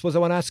 I suppose I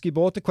want to ask you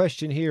both the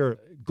question here,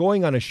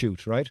 going on a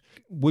shoot, right?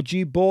 Would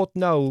you both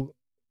now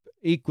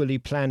equally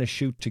plan a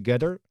shoot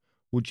together?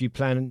 Would you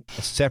plan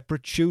a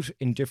separate shoot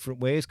in different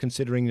ways,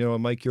 considering,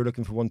 Mike, you're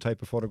looking for one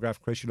type of photograph,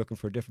 Chris, you're looking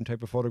for a different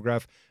type of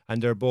photograph,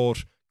 and they're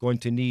both going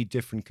to need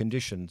different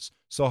conditions.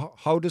 So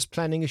how does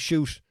planning a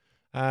shoot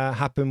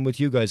happen with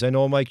you guys? I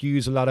know, Mike, you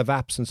use a lot of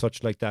apps and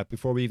such like that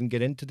before we even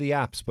get into the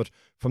apps, but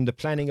from the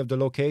planning of the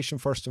location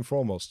first and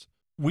foremost.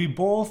 We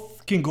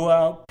both can go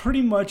out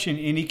pretty much in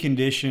any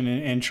condition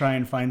and try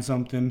and find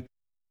something.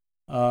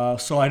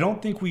 So I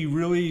don't think we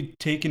really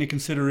take into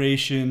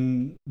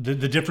consideration the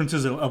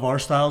differences of our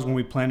styles when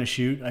we plan a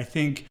shoot. I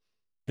think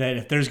that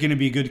if there's going to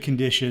be good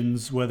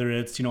conditions, whether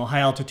it's, high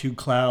altitude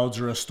clouds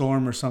or a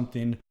storm or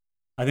something,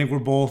 I think we're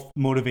both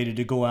motivated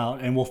to go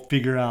out and we'll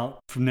figure out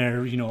from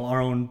there,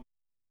 our own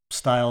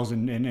styles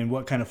and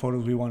what kind of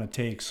photos we want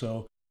to take.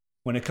 So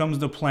when it comes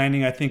to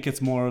planning, I think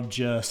it's more of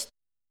just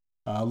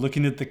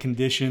looking at the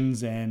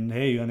conditions and,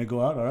 hey, you want to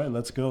go out? All right,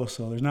 let's go.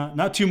 So there's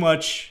not too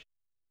much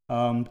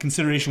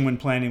consideration when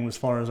planning as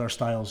far as our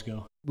styles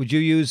go. Would you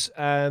use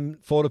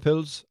photo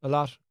pills a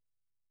lot?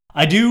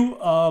 I do.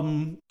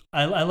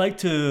 I like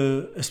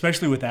to,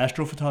 especially with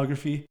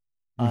astrophotography,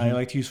 I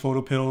like to use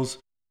photo pills,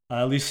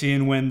 at least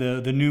seeing when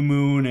the new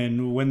moon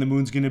and when the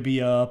moon's going to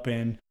be up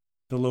and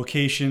the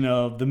location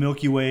of the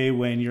Milky Way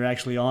when you're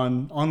actually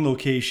on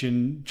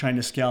location trying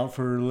to scout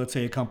for, let's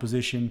say, a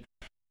composition.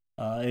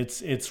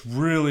 It's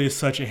really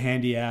such a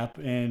handy app,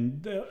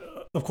 and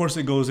of course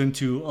it goes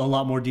into a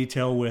lot more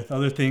detail with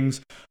other things,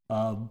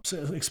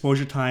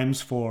 exposure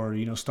times for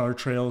star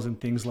trails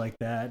and things like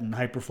that, and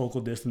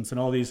hyperfocal distance and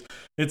all these.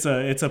 It's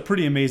a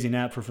pretty amazing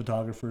app for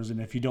photographers, and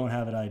if you don't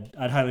have it,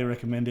 I'd highly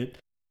recommend it.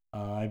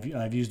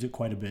 I've used it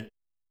quite a bit,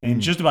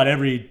 and just about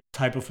every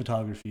type of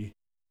photography.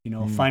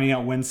 Finding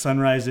out when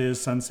sunrise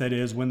is, sunset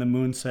is, when the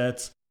moon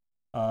sets.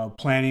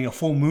 Planning a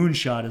full moon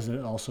shot is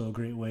also a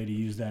great way to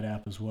use that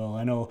app as well.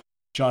 I know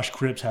Josh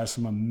Cripps has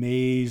some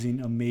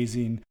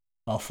amazing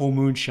full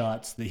moon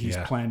shots that he's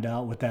planned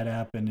out with that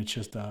app, and it's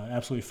just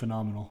absolutely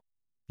phenomenal.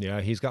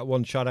 Yeah, he's got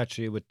one shot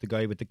actually with the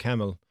guy with the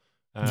camel.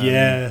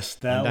 Yes,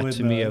 that was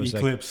to me, I was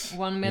Eclipse.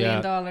 like, $1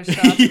 million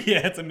shot.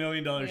 Yeah, it's $1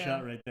 million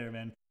shot right there,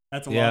 man.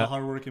 That's a lot of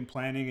hard work and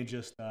planning and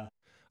just.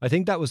 I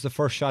think that was the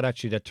first shot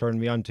actually that turned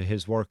me on to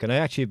his work, and I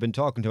actually have been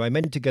talking to him. I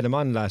meant to get him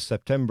on last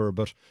September,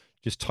 but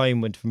just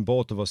time went from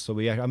both of us. So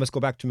I must go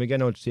back to him again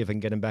now to see if I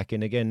can get him back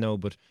in again now.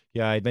 But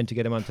yeah, I meant to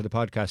get him onto the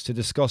podcast to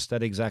discuss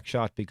that exact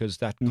shot because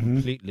that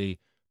completely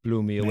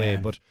blew me away.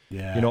 But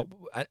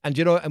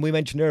and we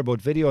mentioned there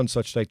about video and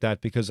such like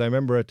that, because I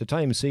remember at the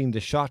time seeing the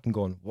shot and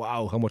going,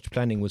 wow, how much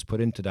planning was put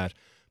into that.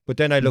 But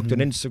then I looked on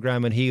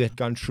Instagram and he had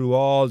gone through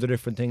all the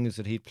different things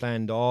that he'd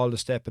planned all the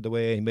step of the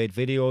way. He made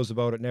videos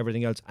about it and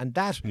everything else. And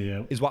that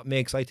is what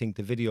makes, I think,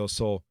 the video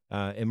so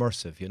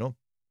immersive,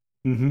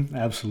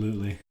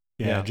 Absolutely.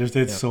 Yeah,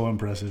 it's so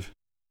impressive.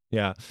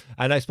 Yeah.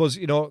 And I suppose,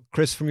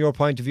 Chris, from your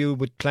point of view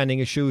with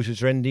planning a shoot, is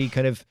there any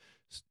kind of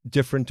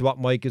different to what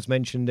Mike has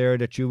mentioned there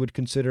that you would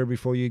consider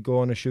before you go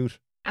on a shoot?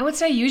 I would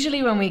say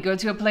usually when we go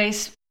to a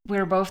place,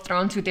 we're both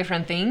drawn to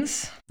different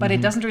things, but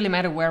it doesn't really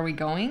matter where we're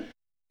going.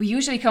 We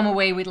usually come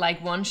away with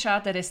like one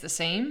shot that is the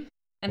same,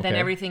 and then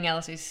everything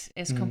else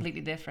is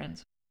completely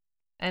different.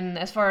 And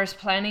as far as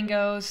planning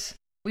goes,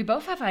 we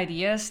both have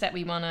ideas that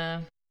we want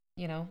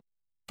to,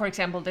 for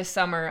example, this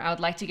summer, I would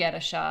like to get a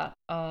shot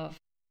of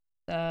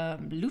the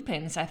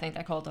lupins. I think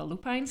they're called the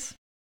lupines.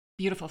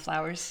 Beautiful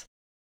flowers.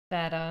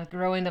 that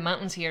grow in the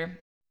mountains here,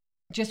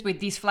 just with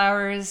these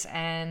flowers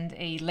and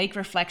a lake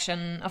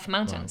reflection of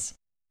mountains.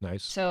 Wow.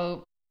 Nice.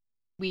 So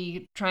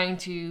we trying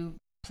to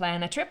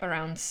plan a trip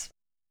around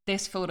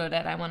this photo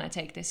that I want to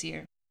take this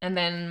year. And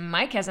then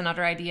Mike has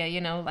another idea,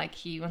 like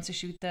he wants to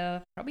shoot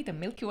probably the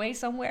Milky Way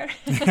somewhere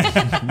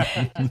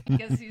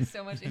because he's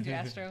so much into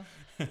astro.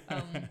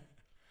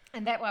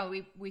 And that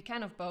way we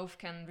kind of both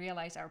can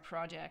realize our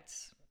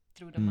projects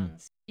through the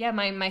months. Yeah,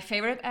 my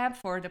favorite app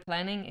for the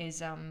planning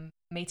is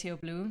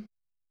Meteo Blue.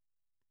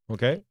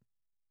 Okay.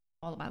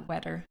 All about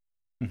weather.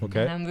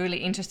 Okay. And I'm really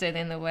interested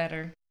in the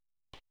weather.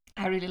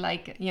 I really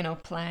like,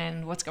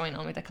 plan what's going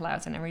on with the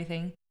clouds and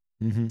everything.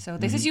 Mm-hmm. So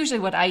this is usually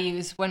what I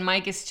use when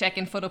Mike is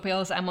checking photo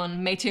pills. I'm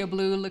on Meteo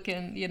Blue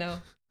looking,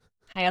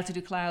 high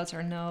altitude clouds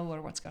or no,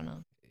 or what's going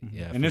on.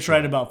 Yeah, and it's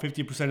right about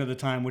 50% of the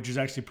time, which is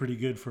actually pretty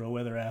good for a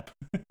weather app.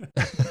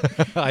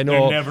 I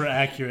know. They're never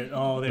accurate.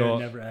 They're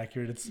never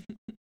accurate. It's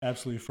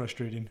absolutely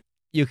frustrating.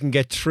 You can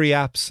get 3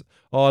 apps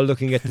all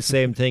looking at the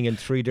same thing in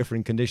 3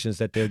 different conditions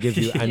that they'll give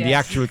you, and the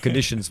actual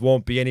conditions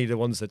won't be any of the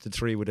ones that the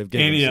 3 would have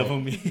given. Any of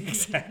them,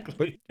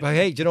 exactly. But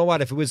hey, do you know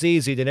what? If it was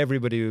easy, then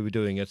everybody would be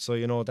doing it. So,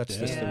 that's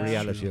just the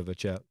reality of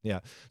it.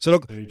 Yeah. So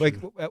look,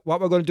 what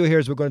we're going to do here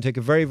is we're going to take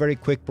a very, very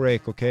quick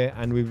break, okay?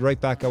 And we'll be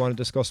right back. I want to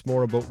discuss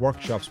more about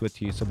workshops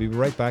with you. So we'll be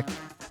right back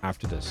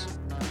after this.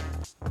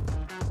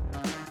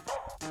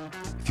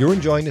 If you're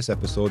enjoying this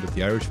episode of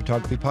the Irish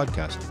Photography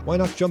Podcast, why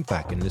not jump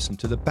back and listen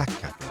to the back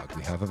catalogue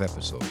we have of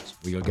episodes,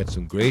 where you'll get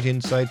some great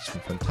insights from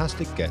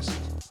fantastic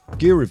guests,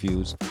 gear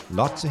reviews,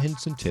 lots of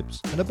hints and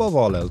tips, and above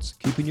all else,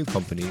 keeping you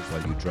company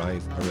while you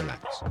drive or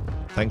relax.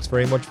 Thanks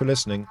very much for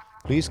listening.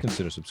 Please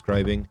consider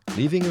subscribing,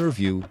 leaving a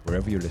review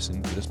wherever you're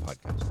listening to this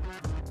podcast.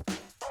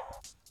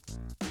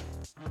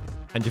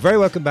 And you're very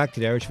welcome back to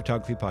the Irish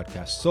Photography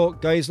Podcast. So,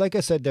 guys, like I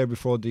said there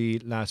before the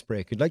last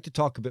break, I'd like to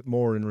talk a bit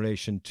more in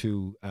relation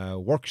to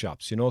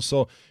workshops,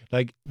 So,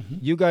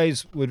 you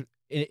guys would,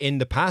 in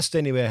the past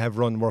anyway, have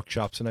run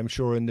workshops, and I'm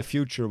sure in the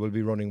future we'll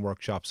be running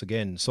workshops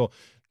again. So,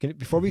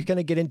 before we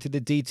kind of get into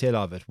the detail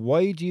of it,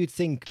 why do you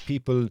think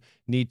people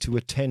need to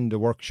attend a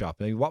workshop?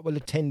 I mean, what will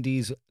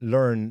attendees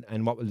learn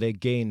and what will they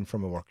gain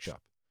from a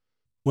workshop?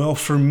 Well,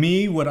 for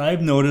me, what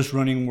I've noticed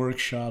running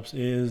workshops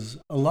is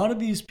a lot of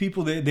these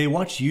people, they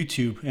watch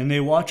YouTube and they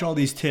watch all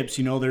these tips.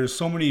 There's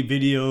so many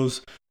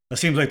videos. It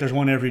seems like there's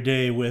one every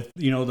day with,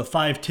 the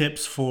 5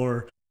 tips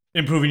for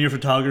improving your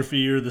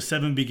photography, or the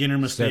 7 beginner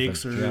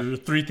mistakes, or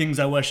 3 things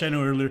I wish I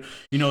knew earlier.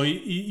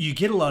 You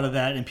get a lot of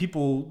that, and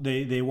people,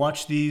 they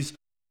watch these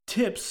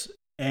tips,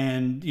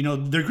 and,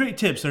 they're great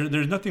tips.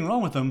 There's nothing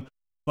wrong with them.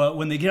 But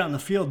when they get out in the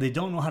field, they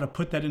don't know how to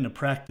put that into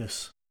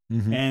practice.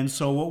 Mm-hmm. And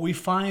so what we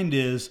find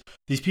is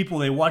these people,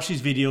 they watch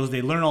these videos,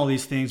 they learn all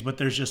these things, but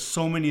there's just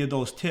so many of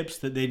those tips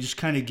that they just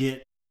kind of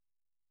get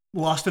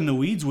lost in the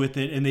weeds with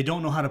it, and they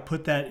don't know how to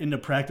put that into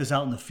practice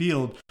out in the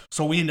field.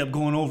 So we end up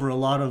going over a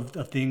lot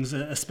of things,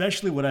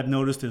 especially what I've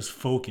noticed is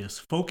focus.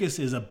 Focus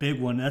is a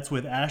big one. That's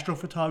with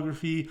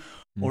astrophotography,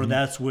 or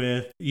that's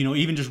with,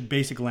 even just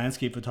basic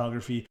landscape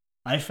photography.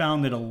 I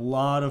found that a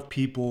lot of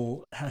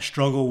people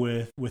struggle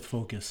with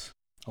focus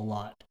a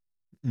lot.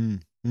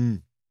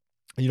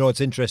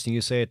 It's interesting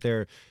you say it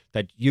there,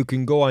 that you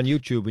can go on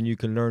YouTube and you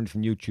can learn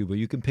from YouTube, or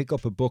you can pick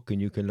up a book and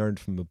you can learn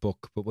from a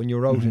book. But when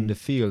you're out in the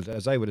field,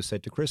 as I would have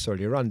said to Chris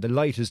earlier on, the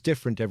light is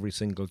different every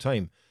single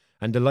time.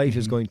 And the light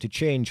is going to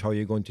change how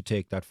you're going to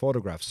take that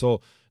photograph.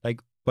 So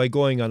by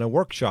going on a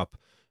workshop,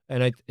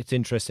 and it's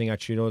interesting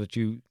actually, that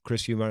you,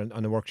 Chris, you were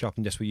on a workshop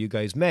and that's where you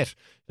guys met.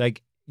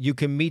 You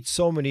can meet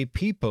so many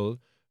people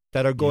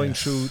that are going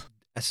through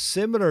a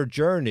similar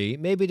journey.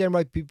 Maybe they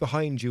might be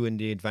behind you in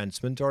the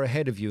advancement or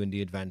ahead of you in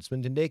the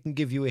advancement, and they can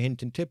give you a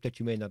hint and tip that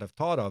you may not have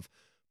thought of,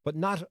 but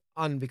not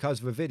because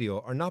of a video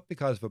or not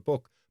because of a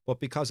book, but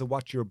because of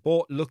what you're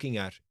both looking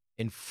at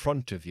in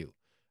front of you.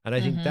 And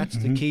I think that's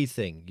the key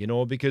thing,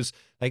 because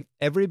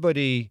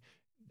everybody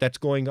that's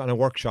going on a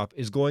workshop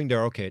is going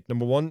there, okay,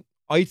 number one,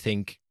 I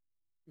think,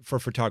 for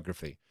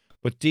photography.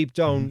 But deep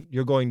down,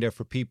 you're going there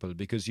for people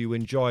because you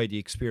enjoy the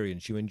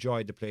experience. You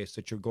enjoy the place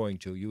that you're going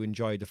to. You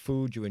enjoy the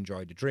food. You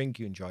enjoy the drink.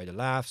 You enjoy the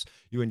laughs.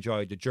 You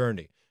enjoy the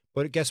journey.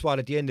 But guess what?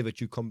 At the end of it,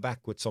 you come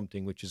back with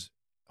something which is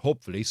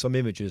hopefully some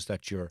images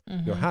that you're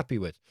happy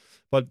with.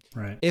 But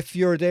if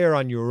you're there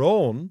on your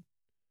own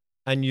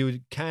and you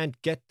can't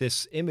get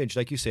this image,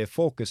 like you say,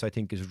 focus, I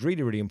think is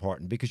really, really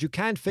important, because you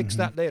can't fix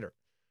that later.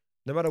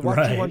 No matter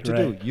what you want to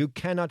do, you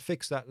cannot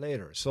fix that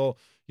later. So,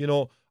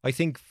 I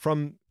think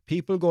from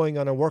people going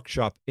on a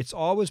workshop, it's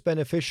always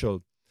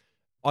beneficial,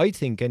 I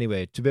think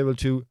anyway, to be able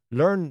to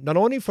learn not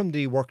only from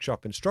the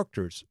workshop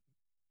instructors,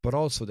 but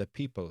also the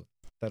people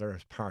that are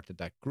part of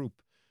that group.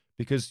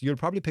 Because you'll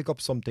probably pick up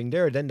something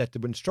there then that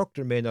the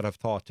instructor may not have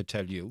thought to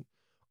tell you,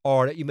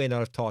 or that you may not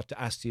have thought to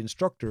ask the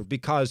instructor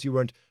because you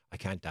weren't, I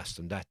can't ask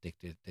them that. They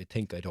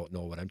think I don't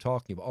know what I'm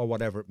talking about, or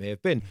whatever it may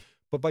have been.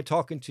 But by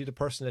talking to the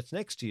person that's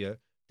next to you,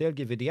 they'll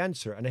give you the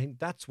answer. And I think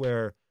that's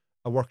where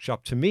a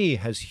workshop to me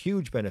has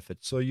huge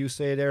benefits. So you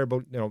say there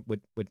about,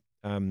 with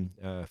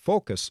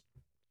focus.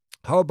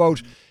 How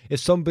about if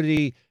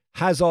somebody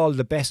has all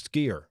the best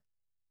gear,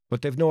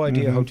 but they've no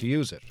idea how to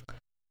use it.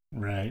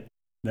 Right.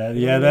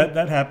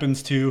 That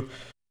happens too.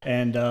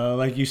 And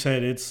like you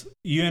said,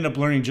 you end up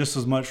learning just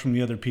as much from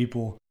the other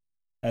people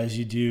as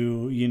you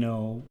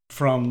do,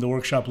 from the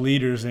workshop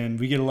leaders. And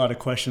we get a lot of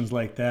questions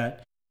like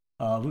that.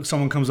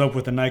 Someone comes up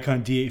with a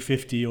Nikon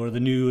D850 or the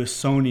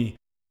newest Sony,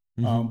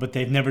 but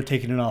they've never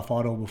taken it off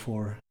auto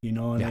before,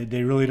 and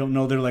they really don't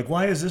know. They're like,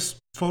 why is this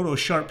photo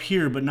sharp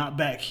here but not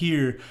back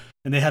here?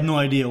 And they have no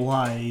idea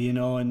why,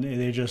 and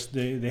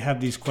they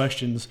have these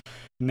questions,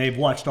 and they've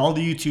watched all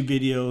the YouTube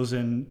videos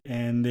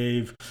and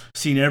they've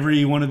seen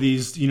every one of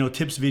these,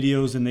 tips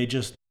videos, and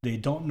they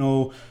don't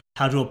know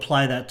how to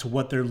apply that to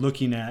what they're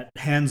looking at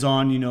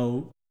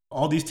hands-on,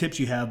 all these tips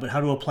you have, but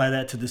how to apply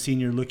that to the scene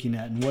you're looking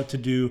at and what to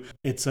do.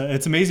 It's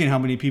amazing how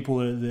many people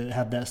that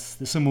have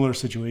the similar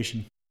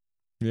situation.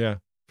 Yeah,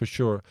 for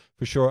sure.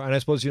 And I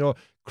suppose,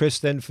 Chris,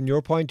 then from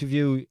your point of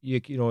view,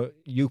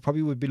 you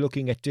probably would be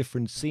looking at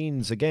different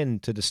scenes again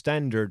to the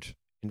standard,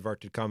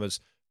 inverted commas,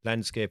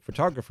 landscape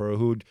photographer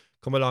who'd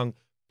come along,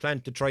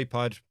 plant the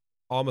tripod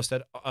almost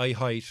at eye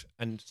height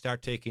and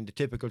start taking the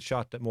typical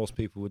shot that most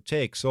people would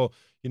take. So,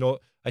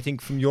 I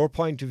think from your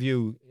point of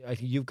view, I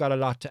think you've got a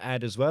lot to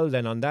add as well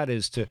then on that,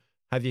 is to,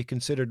 have you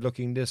considered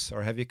looking this,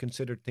 or have you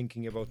considered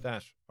thinking about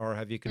that, or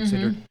have you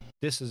considered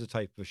this as a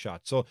type of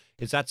shot? So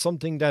is that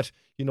something that,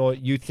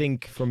 you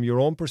think from your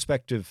own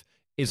perspective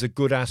is a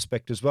good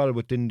aspect as well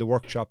within the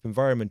workshop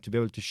environment, to be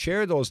able to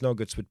share those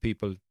nuggets with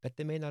people that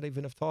they may not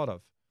even have thought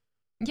of?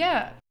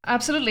 Yeah,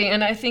 absolutely.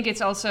 And I think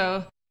it's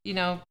also,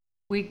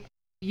 we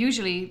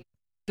usually,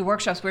 the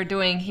workshops we're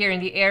doing here in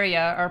the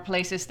area are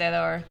places that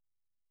are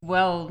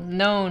well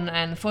known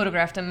and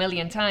photographed a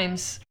million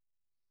times.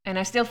 And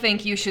I still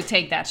think you should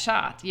take that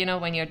shot.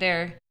 When you're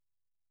there,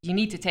 you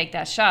need to take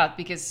that shot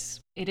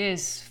because it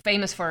is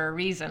famous for a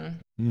reason.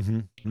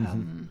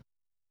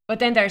 But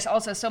then there's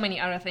also so many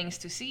other things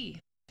to see.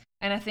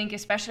 And I think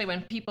especially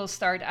when people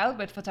start out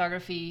with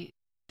photography,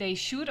 they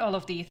shoot all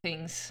of these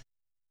things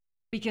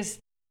because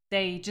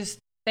they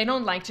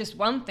don't like just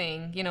one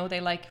thing, they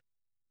like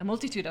a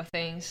multitude of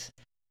things.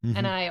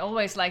 And I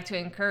always like to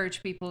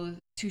encourage people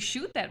to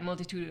shoot that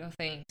multitude of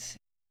things.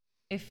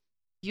 If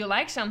you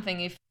like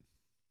something, if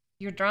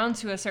you're drawn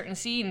to a certain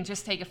scene,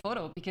 just take a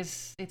photo,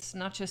 because it's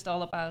not just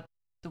all about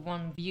the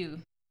one view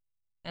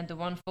and the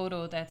one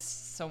photo that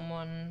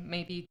someone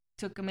maybe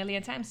took a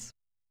million times.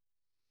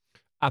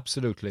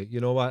 Absolutely.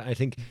 You know what, I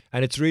think,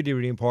 and it's really,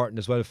 really important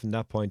as well from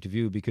that point of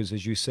view, because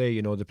as you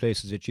say, the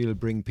places that you'll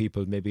bring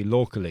people maybe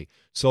locally.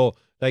 So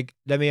like,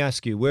 let me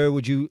ask you, where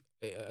would you,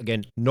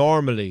 again,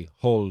 normally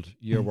hold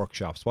your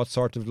workshops? What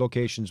sort of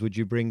locations would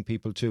you bring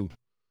people to?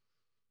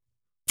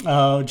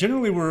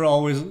 Generally, we're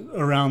always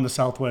around the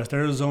Southwest,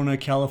 Arizona,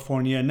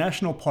 California.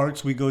 National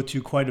parks we go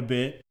to quite a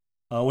bit,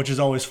 which is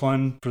always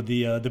fun for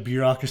the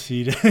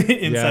bureaucracy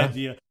inside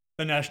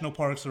the national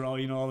parks. Are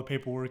all the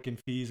paperwork and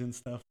fees and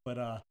stuff.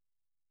 But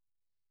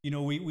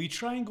we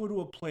try and go to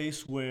a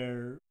place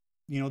where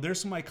there's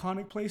some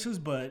iconic places,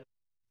 but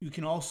you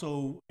can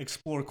also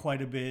explore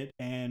quite a bit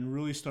and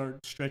really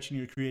start stretching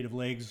your creative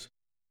legs.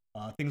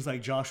 Things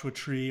like Joshua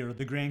Tree or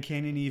the Grand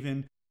Canyon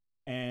even.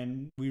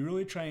 And we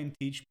really try and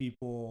teach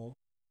people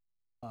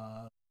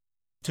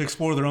to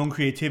explore their own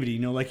creativity.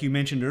 Like you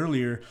mentioned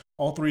earlier,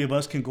 all three of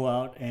us can go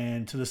out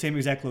and to the same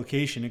exact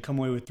location and come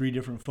away with 3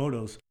 different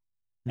photos.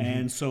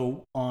 And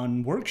so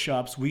on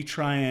workshops, we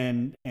try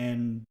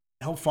and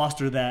help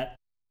foster that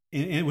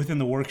within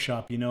the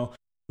workshop.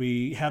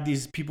 We have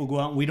these people go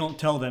out and we don't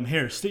tell them,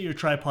 here, sit your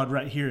tripod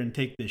right here and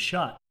take this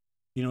shot.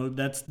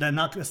 That's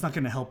not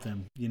going to help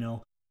them,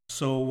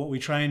 So what we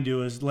try and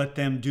do is let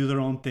them do their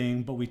own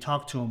thing, but we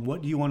talk to them.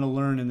 What do you want to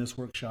learn in this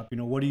workshop?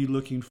 What are you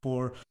looking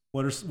for?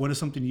 What is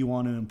something you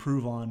want to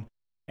improve on?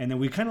 And then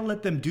we kind of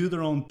let them do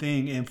their own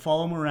thing and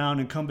follow them around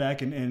and come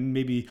back and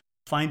maybe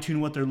fine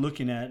tune what they're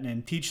looking at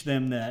and teach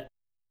them that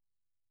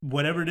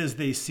whatever it is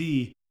they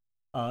see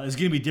is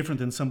going to be different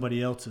than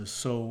somebody else's.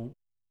 So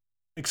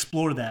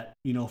explore that,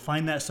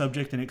 find that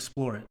subject and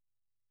explore it.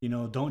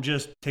 Don't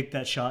just take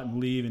that shot and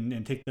leave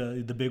and take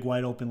the big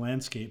wide open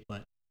landscape,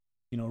 but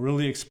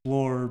really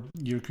explore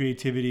your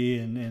creativity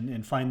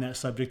and find that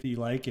subject that you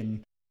like,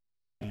 and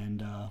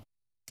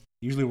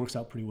usually works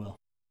out pretty well.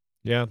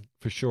 Yeah,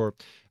 for sure.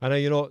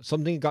 And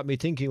something got me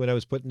thinking when I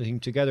was putting the thing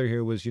together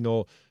here was,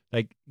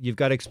 like, you've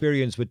got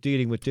experience with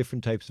dealing with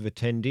different types of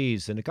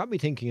attendees, and it got me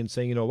thinking and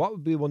saying, what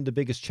would be one of the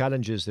biggest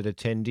challenges that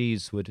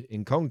attendees would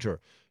encounter?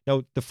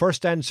 Now, the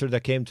first answer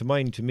that came to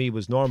mind to me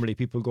was normally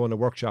people go in a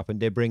workshop and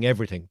they bring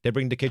everything. They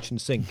bring the kitchen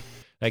sink.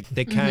 Like,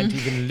 they can't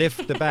even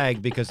lift the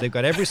bag because they've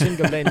got every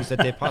single lens that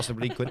they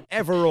possibly could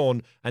ever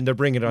own, and they're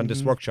bringing it on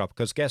this workshop.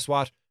 Because guess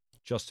what?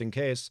 Just in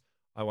case,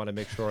 I want to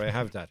make sure I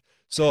have that.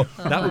 So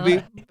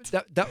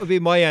that would be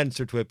my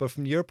answer to it. But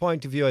from your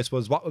point of view, I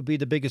suppose, what would be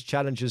the biggest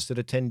challenges that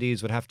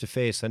attendees would have to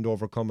face and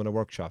overcome in a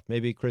workshop?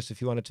 Maybe, Chris,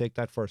 if you want to take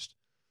that first.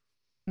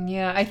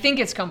 Yeah, I think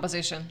it's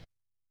composition.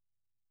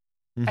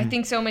 I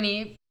think so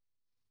many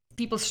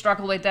people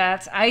struggle with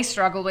that. I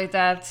struggle with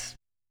that.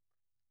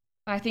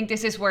 I think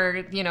this is where,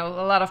 a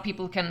lot of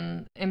people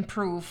can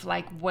improve,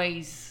 like,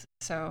 ways.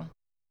 So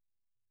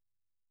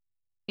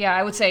Yeah,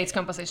 I would say it's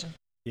composition.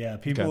 Yeah,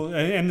 people,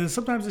 and then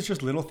sometimes it's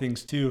just little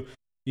things too.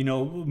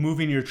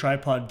 Moving your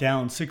tripod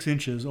down 6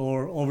 inches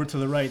or over to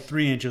the right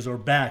 3 inches or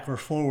back or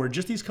forward.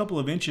 Just these couple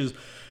of inches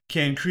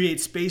can create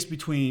space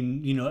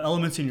between,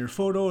 elements in your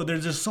photo.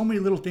 There's just so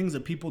many little things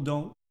that people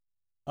don't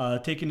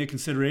take into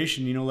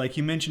consideration. Like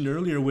you mentioned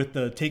earlier with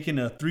taking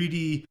a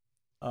 3D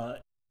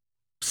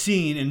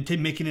scene and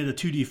making it a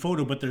 2D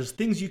photo, but there's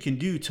things you can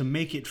do to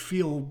make it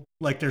feel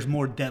like there's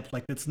more depth,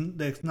 like that's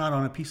not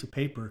on a piece of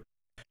paper.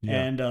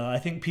 Yeah. And I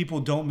think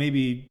people don't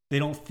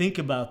think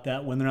about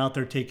that when they're out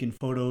there taking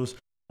photos.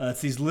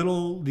 It's these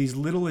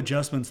little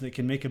adjustments that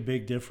can make a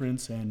big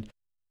difference. And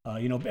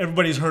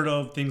everybody's heard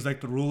of things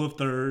like the rule of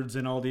thirds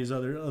and all these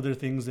other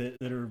things that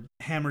are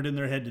hammered in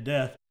their head to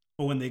death.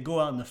 But when they go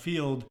out in the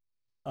field,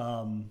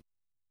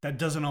 that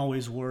doesn't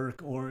always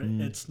work, or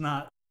it's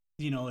not.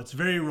 It's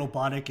very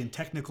robotic and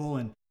technical,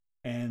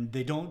 and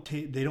they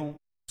don't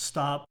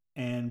stop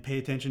and pay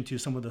attention to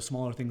some of the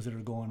smaller things that are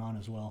going on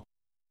as well.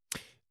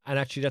 And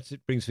actually, that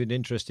brings me an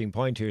interesting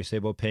point here, say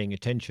about paying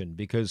attention,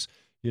 because,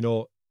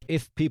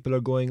 if people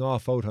are going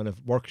off out on a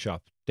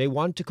workshop, they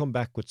want to come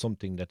back with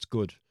something that's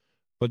good.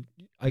 But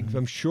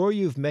I'm sure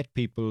you've met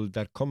people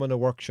that come on a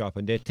workshop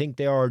and they think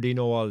they already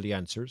know all the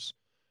answers,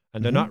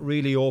 and they're not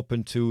really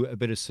open to a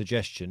bit of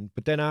suggestion.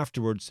 But then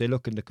afterwards, they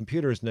look in the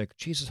computers and they're like,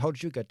 Jesus, how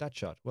did you get that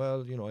shot?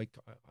 Well,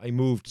 I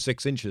moved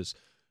 6 inches.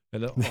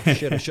 And oh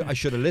shit, I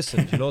should have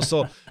listened,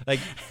 So like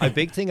a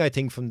big thing I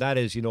think from that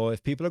is,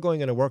 if people are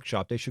going in a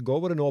workshop, they should go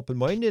with an open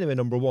mind anyway,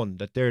 number one,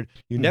 that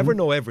you never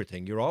know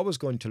everything. You're always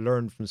going to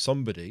learn from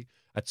somebody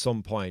at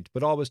some point,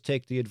 but always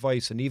take the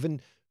advice and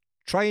even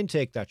try and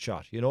take that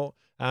shot,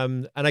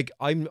 And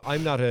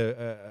I'm not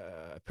a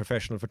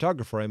professional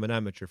photographer. I'm an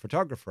amateur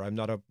photographer. I'm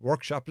not a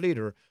workshop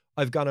leader.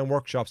 I've gone on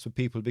workshops with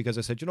people because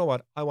I said, you know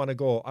what, I want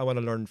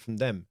to learn from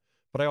them,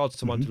 but I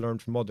also want to learn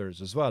from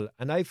others as well.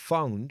 And I've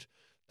found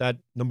that,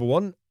 number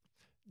one,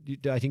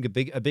 I think a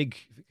big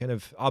kind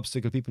of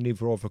obstacle people need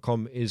to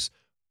overcome is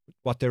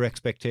what their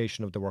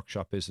expectation of the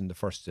workshop is in the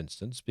first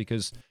instance,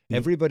 because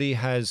everybody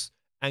has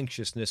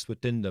anxiousness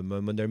within them,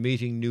 and when they're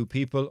meeting new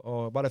people,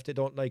 what if they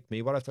don't like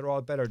me? What if they're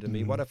all better than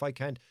me? What if I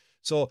can't?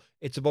 So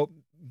it's about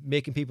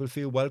making people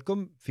feel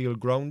welcome, feel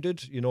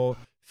grounded,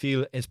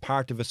 feel as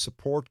part of a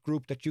support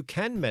group that you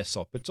can mess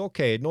up. It's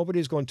okay.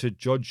 Nobody's going to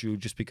judge you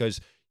just because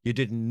you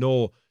didn't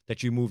know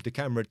that you moved the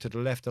camera to the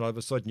left and all of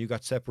a sudden you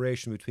got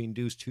separation between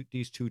these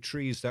two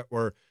trees that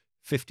were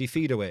 50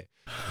 feet away.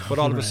 But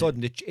all of a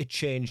sudden it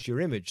changed your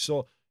image.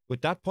 So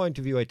with that point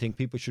of view, I think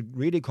people should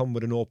really come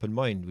with an open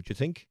mind. Would you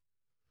think?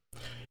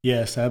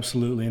 Yes,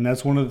 absolutely. And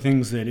that's one of the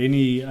things that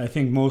I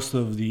think most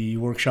of the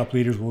workshop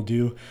leaders will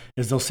do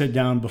is they'll sit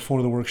down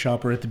before the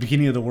workshop or at the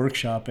beginning of the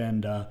workshop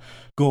and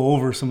go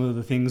over some of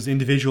the things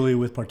individually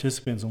with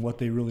participants and what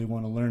they really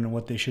want to learn and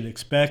what they should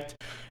expect.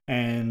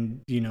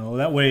 And,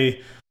 that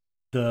way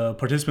the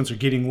participants are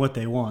getting what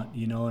they want,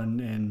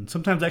 and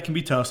sometimes that can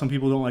be tough. Some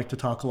people don't like to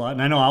talk a lot.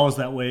 And I know I was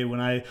that way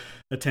when I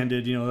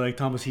attended, like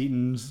Thomas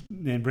Heaton's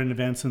and Brendan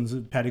Vanson's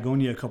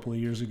Patagonia a couple of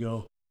years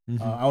ago.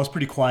 I was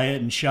pretty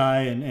quiet and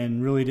shy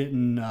and really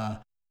didn't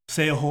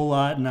say a whole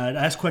lot. And I'd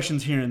ask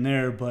questions here and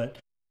there, but,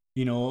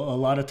 a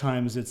lot of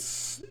times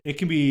it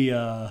can be,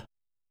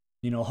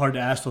 hard to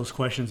ask those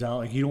questions out.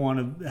 Like you don't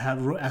want to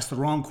ask the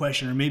wrong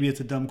question, or maybe it's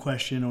a dumb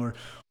question or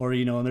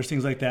and there's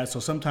things like that. So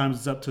sometimes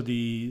it's up to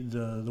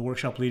the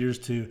workshop leaders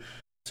to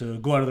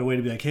go out of their way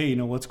to be like, hey,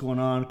 what's going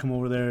on? Come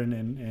over there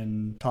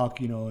and talk,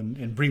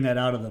 and bring that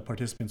out of the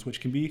participants,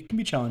 which can be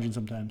challenging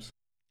sometimes.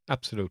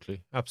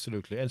 Absolutely.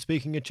 And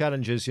speaking of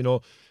challenges,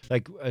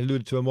 like I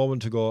alluded to a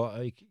moment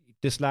ago,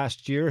 this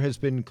last year has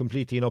been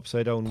completely an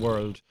upside down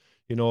world.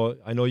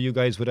 I know you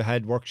guys would have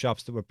had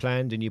workshops that were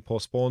planned and you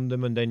postponed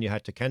them, and then you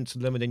had to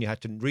cancel them, and then you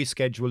had to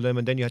reschedule them,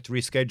 and then you had to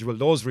reschedule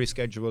those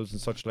reschedules and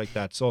such like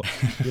that. So,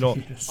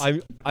 yes.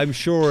 I'm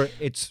sure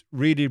it's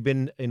really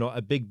been,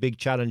 a big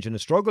challenge and a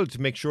struggle to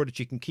make sure that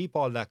you can keep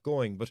all that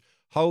going. But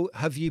how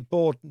have you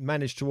both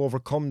managed to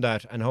overcome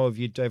that, and how have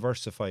you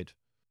diversified?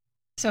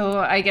 So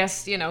I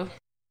guess,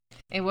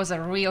 it was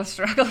a real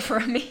struggle for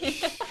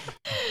me.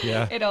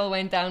 Yeah. It all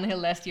went downhill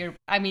last year.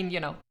 I mean,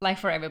 like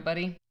for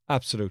everybody.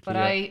 Absolutely. But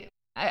yeah.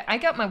 I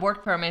got my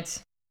work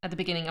permit at the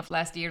beginning of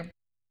last year.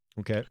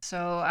 Okay.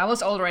 So I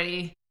was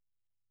already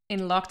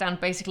in lockdown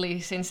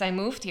basically since I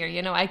moved here.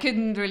 I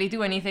couldn't really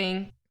do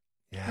anything.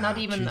 Yeah, not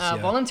even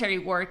voluntary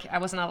work. I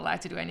was not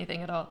allowed to do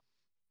anything at all.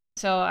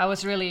 So I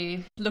was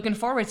really looking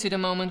forward to the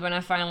moment when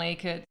I finally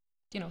could,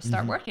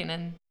 start working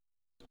and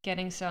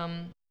getting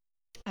some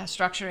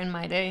structure in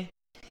my day.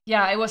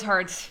 Yeah, it was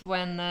hard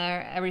when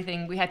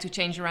we had to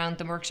change around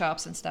the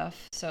workshops and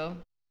stuff. So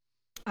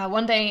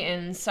one day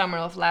in summer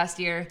of last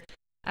year,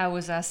 I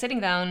was sitting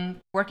down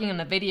working on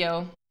a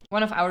video,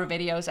 one of our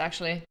videos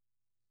actually,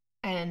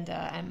 and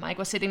Mike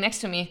was sitting next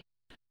to me.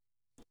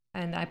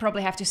 And I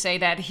probably have to say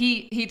that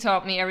he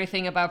taught me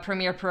everything about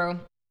Premiere Pro,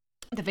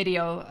 the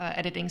video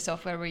editing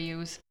software we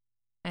use.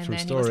 And True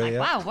then story, he was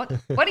like, "Wow,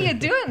 what are you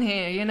doing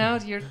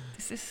here?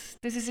 This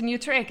is a new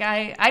trick.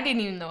 I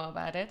didn't even know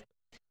about it."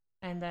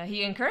 And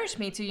he encouraged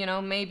me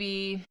to,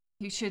 maybe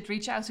you should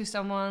reach out to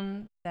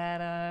someone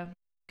that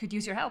could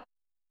use your help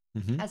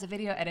as a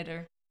video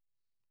editor.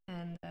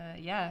 And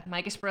yeah,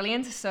 Mike is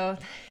brilliant, so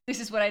this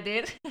is what I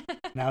did.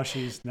 Now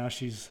she's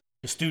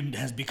the student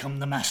has become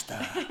the master.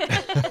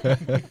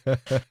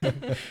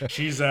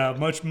 She's a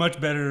much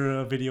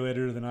better video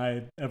editor than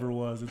I ever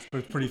was. It's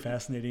pretty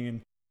fascinating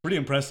and pretty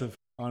impressive,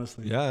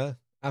 honestly. Yeah,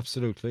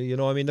 absolutely. You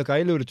know, I mean, look, I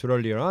alluded to it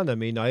earlier on. I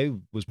mean, I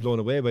was blown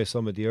away by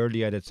some of the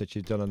early edits that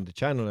you'd done on the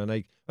channel, and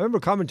I remember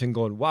commenting,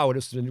 going, "Wow,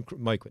 this is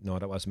Mike." No,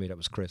 that wasn't me. That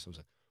was Chris. I was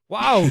like,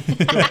 "Wow,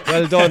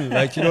 well done!"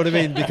 Like, you know what I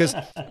mean? Because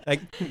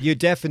like you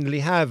definitely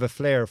have a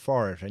flair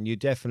for it, and you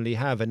definitely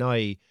have an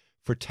eye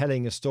for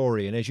telling a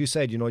story. And as you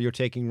said, you know, you're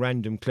taking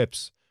random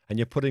clips and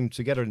you're putting them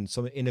together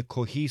in a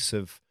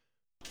cohesive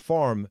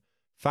form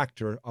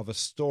factor of a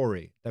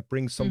story that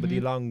brings somebody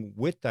along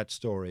with that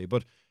story.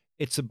 But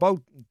it's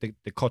about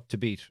the cut to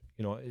beat.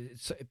 You know,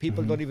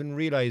 people don't even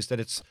realize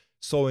that it's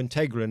so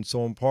integral and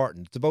so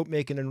important. It's about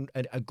making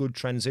a good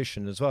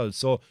transition as well.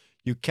 So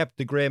you kept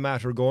the grey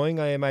matter going,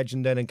 I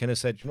imagine, then, and kind of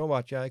said, you know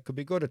what, yeah, I could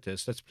be good at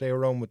this. Let's play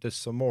around with this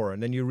some more.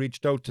 And then you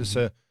reached out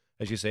to,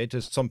 as you say,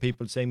 to some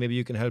people saying maybe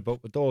you can help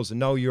out with those. And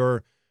now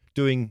you're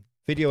doing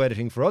video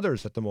editing for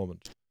others at the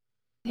moment.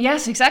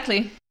 Yes,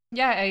 exactly.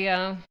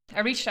 Yeah, I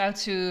reached out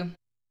to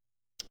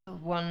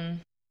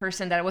one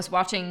person that I was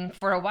watching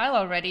for a while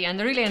already, and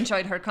I really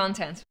enjoyed her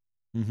content.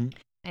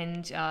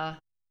 And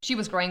she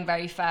was growing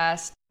very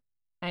fast,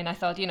 and I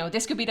thought, you know,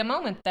 this could be the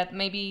moment that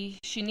maybe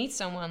she needs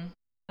someone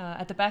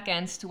at the back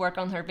end to work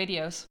on her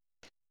videos,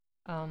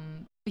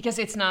 because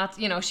it's not,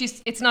 you know,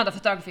 it's not a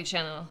photography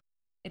channel.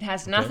 It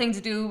has nothing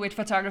to do with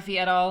photography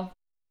at all.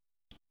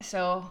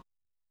 So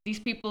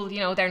these people, you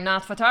know, they're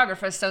not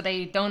photographers, so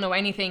they don't know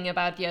anything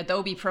about the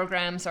Adobe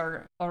programs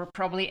or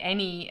probably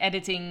any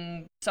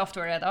editing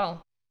software at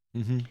all.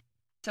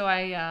 So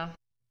I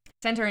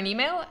sent her an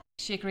email.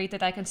 She agreed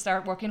that I can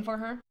start working for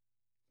her.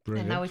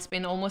 Brilliant. And now it's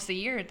been almost a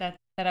year that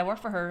I work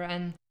for her.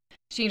 And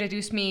she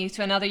introduced me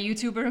to another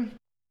YouTuber,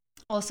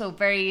 also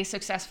very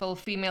successful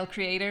female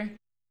creator.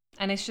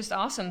 And it's just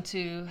awesome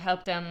to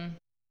help them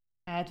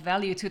add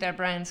value to their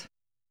brand.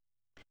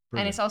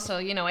 Brilliant. And it's also,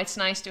 you know, it's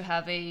nice to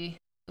have a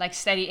like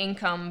steady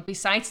income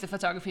besides the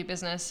photography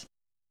business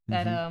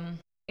that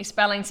is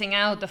balancing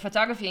out the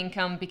photography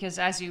income, because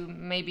as you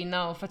maybe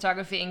know,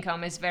 photography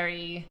income is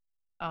very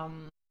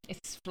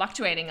it's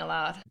fluctuating a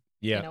lot.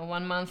 Yeah. You know,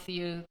 one month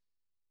you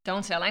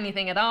don't sell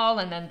anything at all,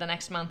 and then the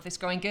next month it's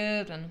going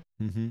good,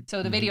 and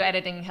so the video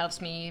editing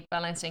helps me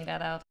balancing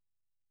that out.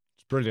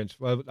 It's brilliant.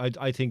 Well,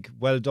 I think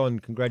well done.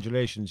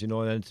 Congratulations. You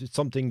know, and it's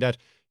something that,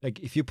 like,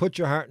 if you put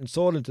your heart and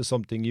soul into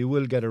something, you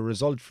will get a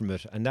result from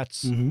it, and that's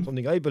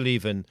something I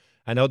believe in,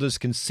 and others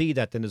can see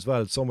that then as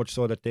well. So much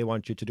so that they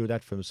want you to do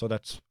that for them. So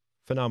that's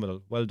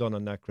phenomenal. Well done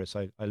on that, Chris.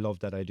 I love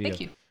that idea.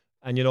 Thank you.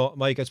 And, you know,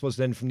 Mike, I suppose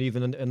then from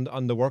even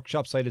on the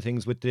workshop side of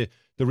things with the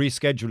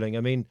rescheduling,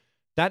 I mean,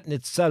 that in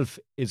itself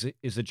is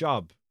a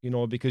job, you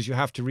know, because you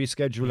have to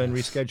reschedule and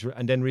reschedule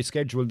and then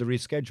reschedule the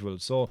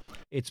reschedule. So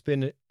it's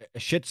been a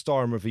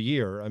shitstorm of a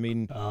year. I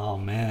mean, oh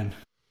man,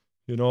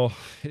 you know,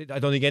 I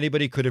don't think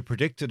anybody could have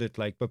predicted it,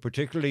 like, but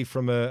particularly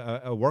from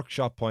a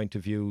workshop point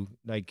of view,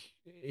 like,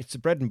 it's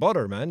bread and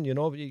butter, man. You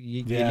know,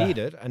 you need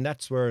it, and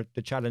that's where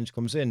the challenge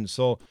comes in.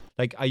 So,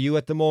 like, are you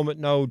at the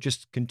moment now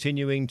just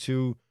continuing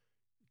to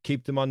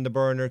keep them on the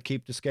burner,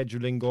 keep the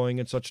scheduling going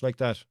and such like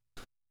that?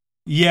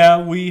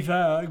 Yeah, we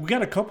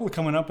got a couple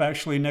coming up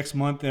actually next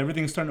month.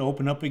 Everything's starting to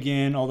open up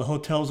again. All the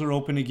hotels are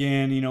open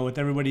again. You know, with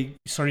everybody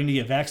starting to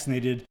get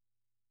vaccinated,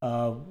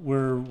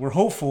 we're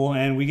hopeful,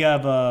 and we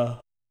have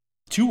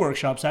 2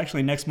 workshops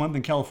actually next month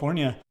in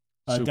California,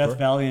 Death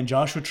Valley and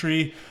Joshua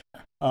Tree.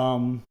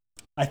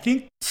 I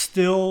think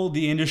still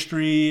the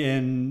industry,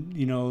 and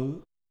you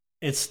know,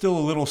 it's still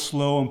a little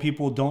slow, and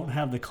people don't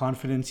have the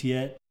confidence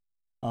yet.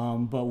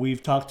 But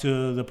we've talked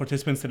to the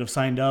participants that have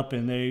signed up,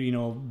 and they, you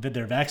know, that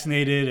they're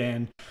vaccinated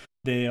and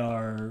they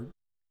are,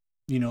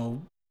 you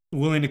know,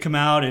 willing to come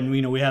out. And,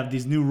 you know, we have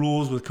these new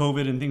rules with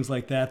COVID and things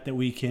like that that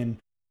we can,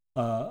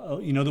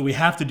 you know, that we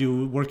have to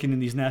do working in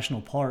these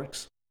national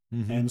parks.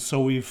 And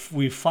so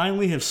we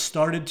finally have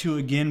started to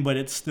again, but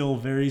it's still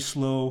very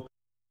slow.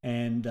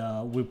 And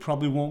we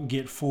probably won't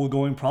get full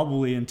going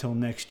probably until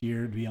next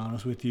year, to be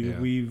honest with you.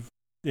 Yeah.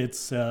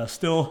 It's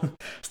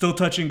still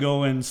touch and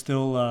go, and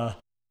still,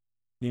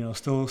 you know,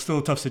 still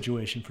a tough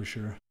situation for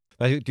sure.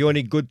 I think the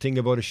only good thing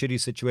about a shitty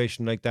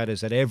situation like that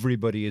is that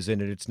everybody is in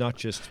it. It's not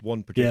just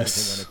one particular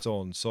thing on its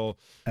own. So,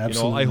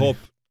 absolutely. You know,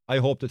 I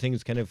hope that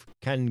things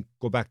can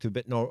go back to a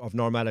bit of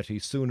normality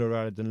sooner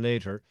rather than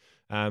later.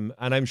 And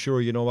I'm sure,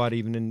 you know what,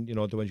 even in, you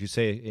know, the ones you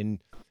say in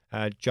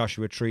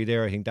Joshua Tree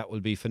there, I think that will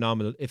be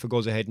phenomenal if it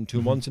goes ahead in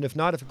 2 months. And if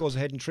not, if it goes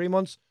ahead in 3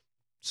 months,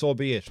 so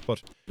be it.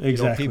 But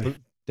exactly. You know,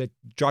 that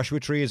Joshua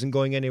Tree isn't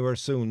going anywhere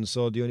soon,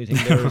 so the only thing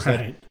there is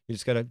that you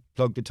just got to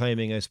plug the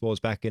timing, I suppose,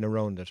 back in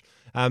around it.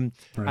 And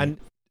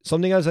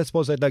something else I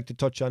suppose I'd like to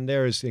touch on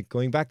there is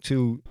going back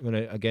to,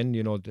 again,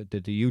 you know, the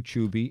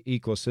YouTube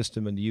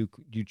ecosystem and the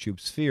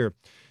YouTube sphere.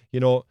 You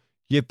know,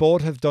 you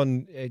both have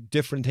done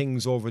different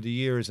things over the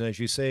years, and as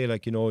you say,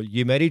 like, you know,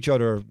 you met each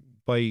other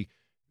by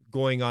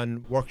going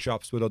on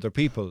workshops with other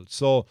people.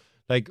 So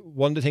like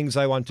one of the things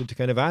I wanted to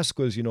kind of ask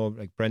was,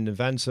 like Brendan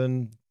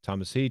Vanson,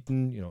 Thomas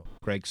Heaton,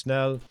 Greg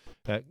Snell,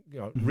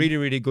 really,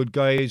 really good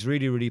guys,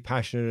 really, really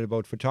passionate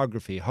about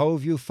photography. How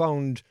have you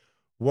found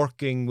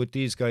working with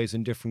these guys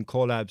in different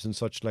collabs and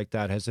such like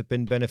that? Has it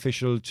been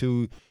beneficial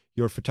to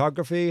your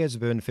photography? Has it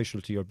been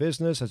beneficial to your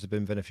business? Has it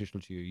been beneficial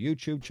to your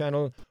YouTube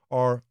channel,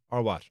 or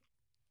what?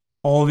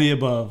 All the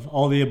above.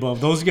 All the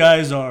above. Those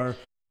guys are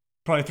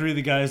probably three of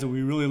the guys that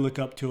we really look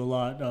up to a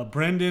lot.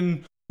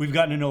 Brendan, we've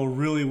gotten to know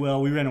really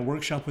well. We ran a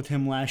workshop with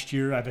him last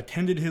year. I've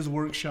attended his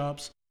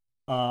workshops.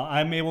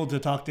 I'm able to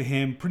talk to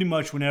him pretty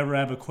much whenever I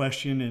have a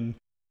question, and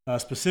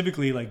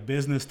specifically like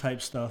business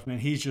type stuff. Man,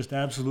 he's just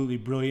absolutely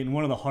brilliant and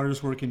one of the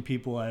hardest working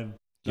people I've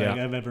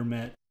ever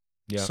met.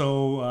 Yeah.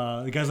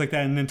 So the guys like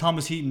that, and then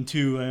Thomas Heaton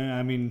too.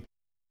 I mean,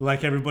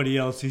 like everybody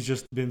else, he's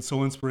just been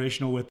so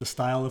inspirational with the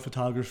style of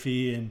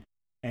photography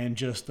and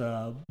just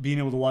being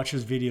able to watch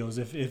his videos.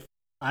 If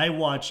I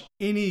watch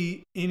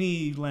any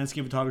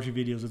landscape photography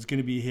videos, it's going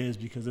to be his,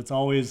 because it's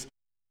always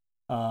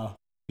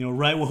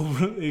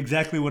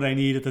exactly what I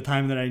need at the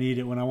time that I need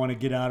it, when I want to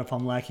get out, if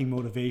I'm lacking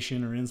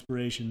motivation or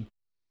inspiration.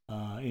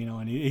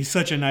 And he's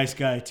such a nice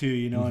guy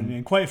too,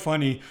 and quite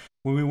funny.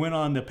 When we went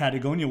on the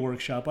Patagonia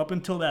workshop, up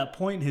until that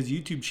point, his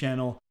YouTube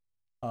channel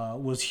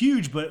was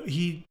huge, but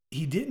he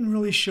didn't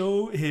really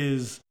show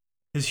his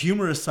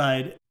humorous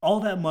side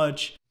all that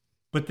much.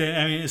 But then,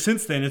 I mean,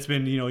 since then, it's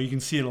been, you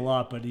can see it a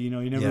lot, but, you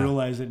never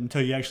realize it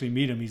until you actually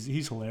meet him.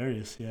 He's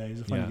hilarious. Yeah,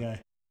 he's a funny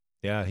guy.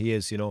 Yeah, he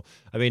is,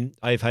 I mean,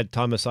 I've had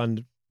Thomas on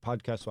the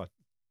podcast,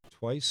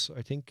 twice,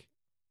 I think?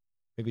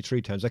 Maybe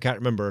 3 times. I can't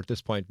remember at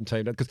this point in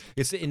time. Because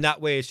it's in that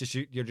way, it's just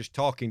you're just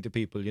talking to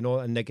people,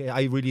 and like,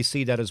 I really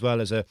see that as well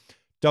as a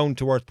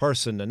down-to-earth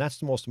person. And that's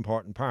the most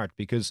important part,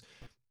 because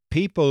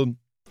people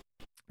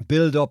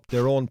build up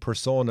their own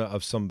persona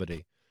of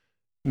somebody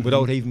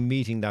without even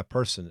meeting that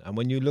person. And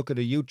when you look at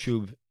a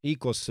YouTube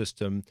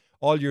ecosystem,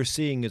 all you're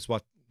seeing is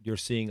what you're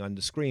seeing on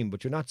the screen,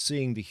 but you're not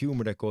seeing the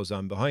humor that goes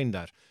on behind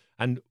that.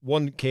 And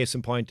one case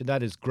in point, and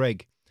that is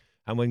Greg.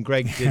 And when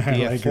Greg did the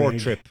F4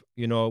 trip,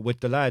 with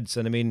the lads,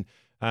 and I mean,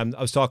 I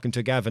was talking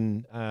to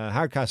Gavin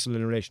Hardcastle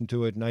in relation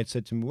to it, and I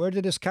said to him, where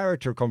did this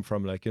character come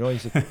from? Like, he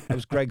said, that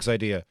was Greg's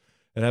idea.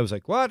 And I was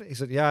like, what? He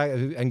said, yeah.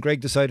 And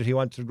Greg decided he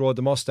wanted to grow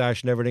the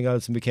mustache and everything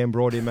else and became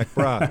Brody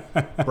McBra.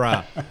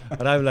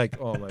 And I'm like,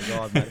 oh my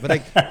God, man. But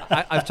like,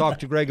 I've talked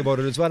to Greg about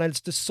it as well. And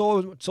it's just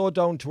so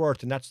down to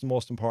earth. And that's the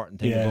most important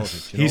thing about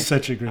it. He's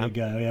such a great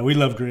guy. Yeah, we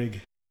love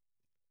Greg.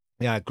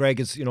 Yeah, Greg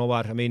is,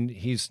 I mean,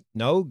 he's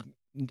now,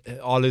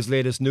 all his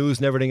latest news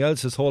and everything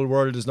else, his whole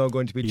world is now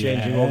going to be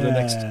changing over the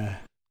next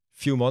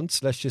few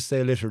months. Let's just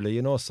say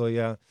literally, So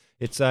yeah,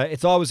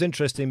 it's always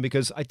interesting,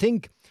 because I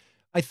think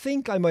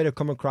I might have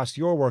come across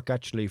your work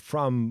actually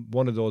from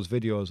one of those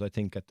videos, I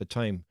think, at the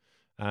time.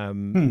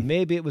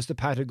 Maybe it was the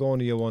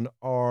Patagonia one,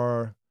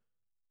 or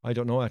I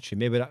don't know, actually.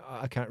 Maybe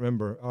I can't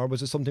remember. Or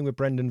was it something with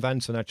Brendan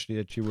Vanson, actually,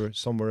 that you were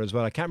somewhere as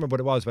well? I can't remember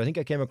what it was, but I think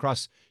I came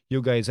across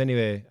you guys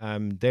anyway.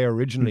 They're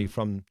originally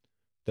from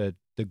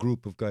the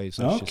group of guys,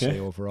 let's just say,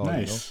 overall.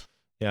 Nice.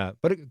 Yeah,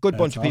 but a good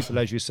bunch of people,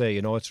 as you say.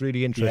 It's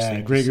really interesting.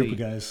 Yeah, great group of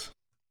guys.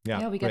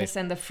 Yeah, we got to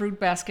send a fruit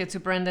basket to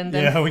Brendan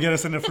then. Yeah, we got to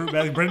send a fruit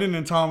basket. Brendan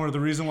and Tom are the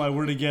reason why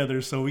we're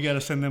together, so we got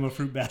to send them a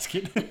fruit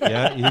basket.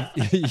 Yeah,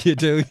 you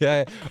do,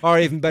 yeah. Or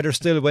even better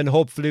still, when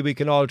hopefully we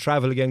can all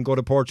travel again, go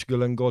to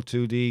Portugal and go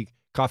to the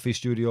coffee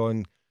studio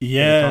and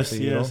yes,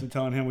 I'm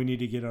telling him we need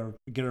to get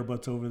our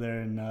butts over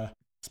there and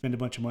spend a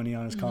bunch of money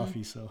on his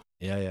coffee. So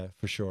yeah,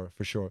 for sure.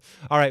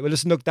 All right, well,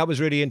 listen, look, that was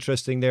really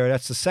interesting there.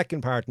 That's the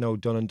second part now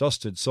done and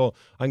dusted. So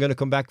I'm going to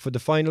come back for the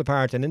final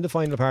part, and in the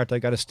final part I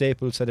got a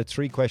staple set of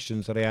 3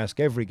 questions that I ask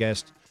every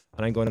guest,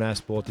 and I'm going to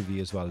ask both of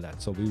you as well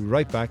that. So we'll be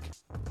right back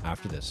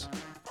after this.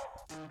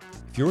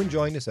 If you're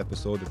enjoying this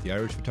episode of the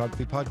Irish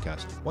Photography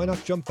Podcast, why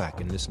not jump back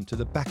and listen to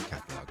the back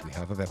catalogue we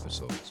have of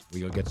episodes,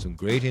 where you'll get some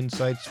great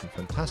insights from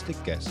fantastic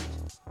guests,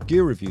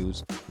 gear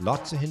reviews,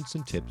 lots of hints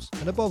and tips,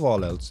 and above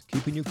all else,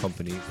 keeping you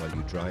company while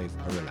you drive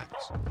or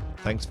relax.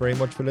 Thanks very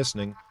much for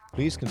listening.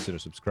 Please consider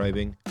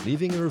subscribing,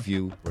 leaving a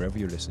review wherever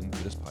you're listening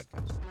to this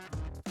podcast.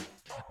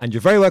 And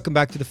you're very welcome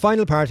back to the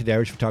final part of the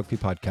Irish Photography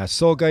Podcast.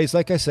 So guys,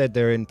 like I said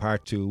there in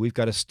part 2, we've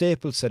got a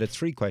staple set of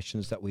 3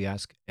 questions that we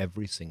ask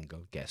every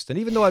single guest. And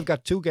even though I've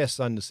got 2 guests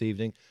on this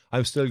evening,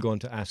 I'm still going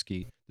to ask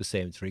you the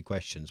same 3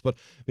 questions. But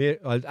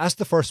I'll ask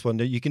the first one.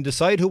 You can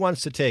decide who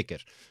wants to take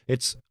it.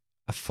 It's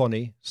a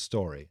funny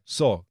story.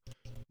 So,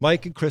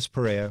 Mike and Chris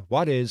Perea,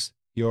 what is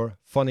your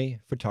funny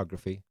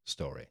photography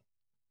story?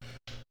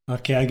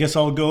 Okay, I guess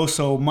I'll go.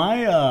 So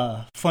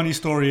my funny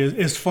story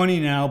is funny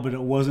now, but it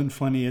wasn't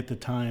funny at the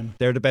time.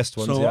 They're the best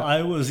ones. So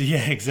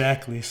yeah.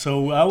 Exactly.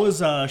 So I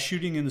was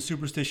shooting in the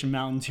Superstition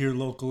Mountains here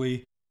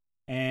locally,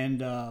 and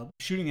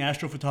shooting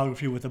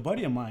astrophotography with a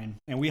buddy of mine.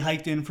 And we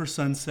hiked in for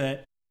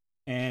sunset,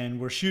 and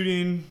we're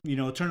shooting,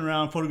 turn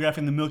around,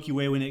 photographing the Milky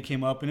Way when it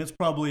came up, and it's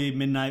probably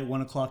midnight,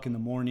 1 o'clock in the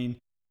morning,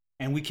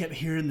 and we kept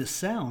hearing this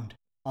sound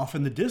off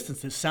in the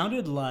distance. It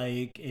sounded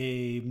like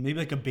maybe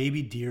like a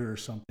baby deer or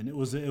something. It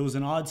was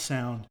an odd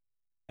sound,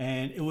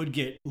 and it would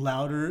get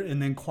louder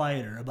and then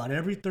quieter. About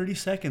every 30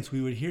 seconds, we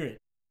would hear it,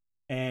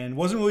 and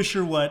wasn't really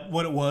sure what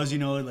it was.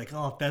 Like,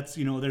 oh, if that's,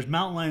 there's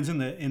mountain lions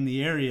in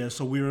the area,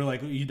 so we were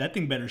like, that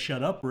thing better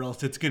shut up, or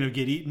else it's gonna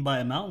get eaten by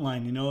a mountain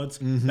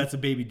lion. That's a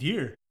baby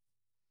deer.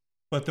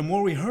 But the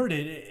more we heard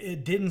it,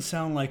 it didn't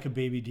sound like a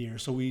baby deer.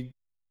 So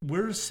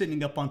we're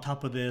sitting up on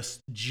top of this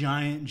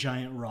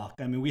giant rock.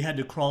 I mean, we had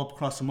to crawl up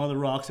across some other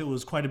rocks. It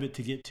was quite a bit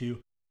to get to,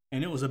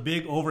 and it was a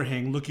big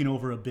overhang looking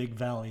over a big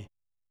valley.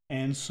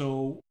 And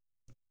so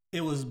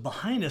it was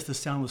behind us the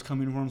sound was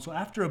coming from. So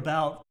after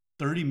about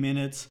 30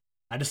 minutes,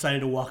 I decided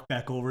to walk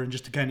back over and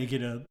just to kind of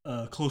get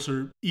a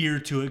closer ear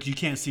to it, because you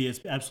can't see it.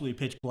 It's absolutely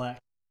pitch black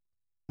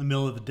in the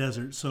middle of the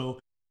desert. So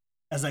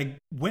as I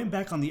went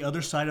back on the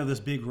other side of this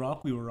big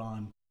rock we were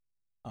on,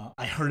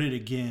 I heard it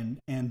again.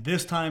 And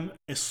this time,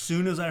 as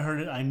soon as I heard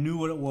it, I knew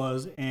what it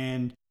was.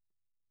 And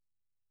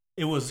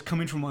it was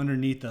coming from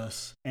underneath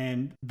us.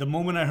 And the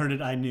moment I heard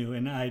it, I knew.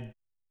 And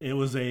it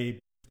was a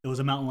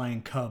mountain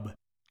lion cub.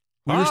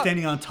 We were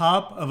standing on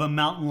top of a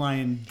mountain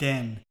lion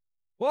den.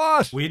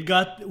 What? We had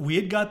got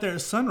there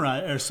at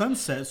sunrise or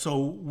sunset, so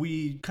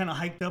we kind of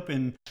hiked up,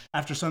 and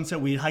after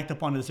sunset we hiked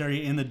up onto this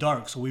area in the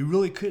dark, so we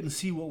really couldn't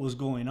see what was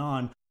going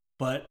on.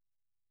 But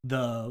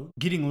the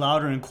getting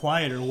louder and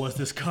quieter was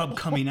this cub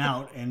coming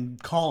out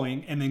and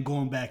calling and then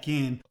going back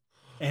in.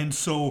 And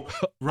so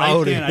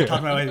right then I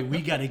talked about,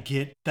 we got to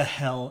get the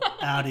hell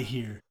out of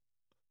here.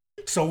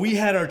 So we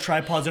had our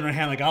tripods in our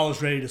hand, like I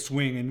was ready to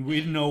swing, and we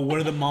didn't know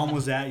where the mom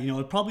was at.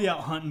 Probably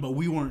out hunting, but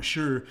we weren't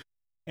sure.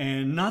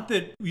 And not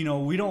that, we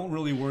don't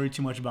really worry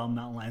too much about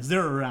mountain lions.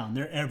 They're around.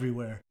 They're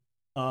everywhere.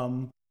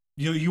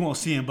 You won't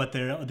see them, but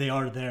they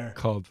are there.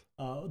 Cub.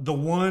 The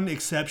one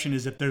exception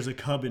is if there's a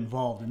cub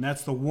involved, and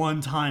that's the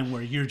one time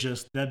where you're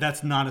just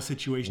that's not a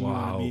situation you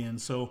want to be in.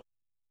 So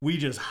we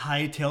just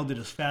hightailed it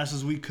as fast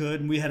as we could,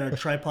 and we had our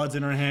tripods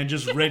in our hand,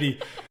 just ready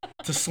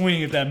to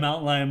swing if that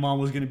mountain lion mom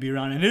was going to be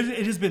around. And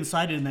it has been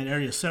sighted in that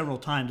area several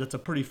times. That's a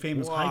pretty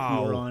famous hike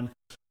we were on,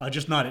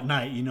 just not at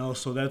night,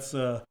 So that's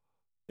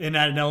an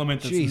added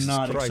element that's Jesus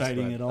not Christ,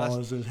 exciting man. at all.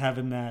 Is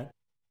having that.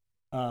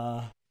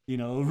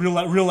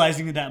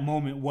 Realizing at that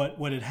moment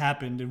what had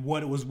happened and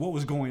what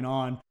was going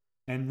on,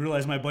 and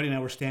realized my buddy and I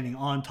were standing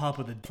on top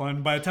of the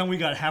fun. By the time we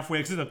got halfway,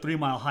 because it's a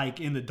 3-mile hike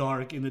in the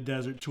dark in the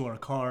desert to our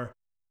car,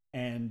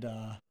 and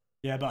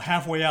about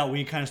halfway out,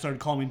 we kind of started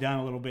calming down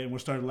a little bit, and we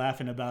started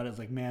laughing about it. It's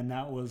like, man,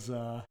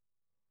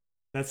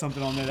 that's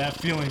something on there. That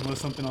feeling was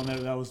something on there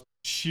that was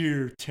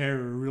sheer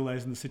terror,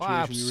 realizing the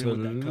situation we were in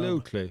with that cub.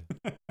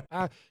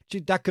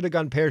 Absolutely. That could have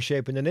gone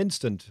pear-shaped in an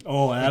instant.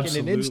 Oh, absolutely.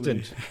 In an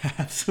instant.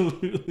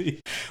 Absolutely.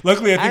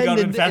 Luckily, I think I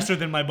went faster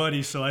than my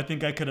buddy, so I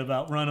think I could have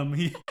outrun him.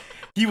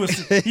 He was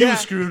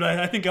screwed.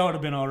 I think I would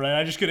have been all right.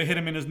 I just could have hit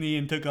him in his knee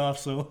and took off.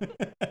 So.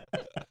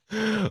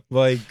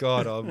 My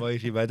God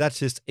Almighty, man, that's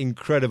just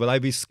incredible.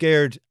 I'd be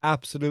scared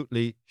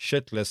absolutely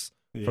shitless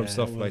from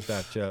stuff like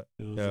that.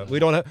 Yeah. We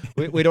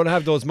don't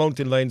have those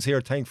mountain lions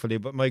here, thankfully.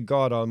 But my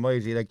God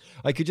Almighty, like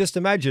I could just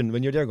imagine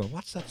when you're there going,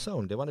 "What's that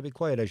sound?" They want to be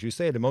quiet, as you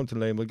say. The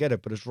mountain lion will get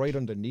it, but it's right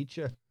underneath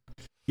you.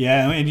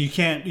 Yeah, and you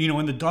can't,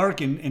 in the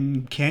dark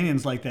in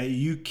canyons like that,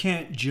 you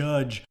can't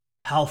judge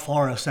how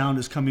far a sound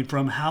is coming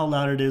from, how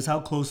loud it is, how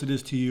close it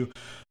is to you.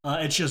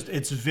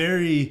 It's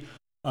very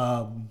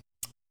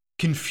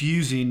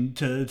confusing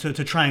to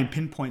try and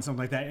pinpoint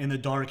something like that in the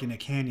dark in a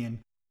canyon.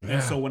 Yeah.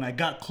 And so when I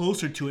got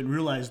closer to it and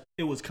realized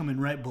it was coming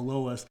right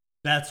below us,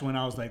 that's when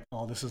I was like,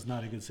 oh, this is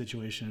not a good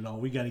situation at all.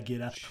 We got to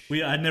get out.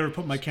 I'd never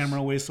put my camera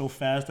away so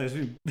fast. I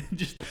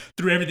just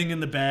threw everything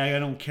in the bag. I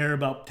don't care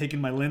about taking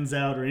my lens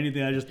out or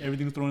anything.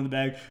 Everything's thrown in the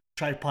bag,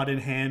 tripod in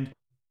hand.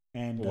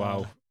 And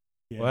wow.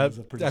 Yeah, well,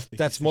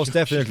 that's most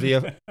definitely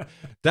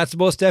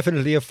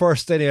a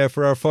first anyway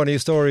for our funny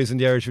stories in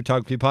the Irish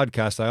Photography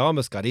Podcast. I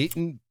almost got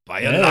eaten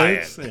by a lion.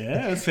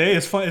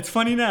 It's fun. It's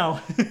funny now.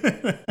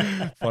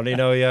 Funny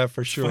now, yeah,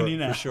 for sure. Funny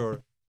now. For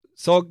sure.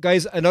 So,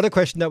 guys, another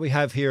question that we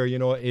have here,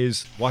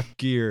 is what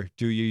gear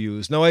do you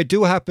use? Now, I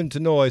do happen to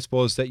know, I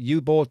suppose, that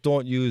you both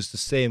don't use the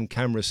same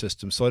camera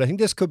system. So I think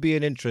this could be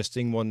an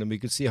interesting one, and we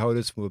could see how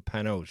this will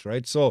pan out,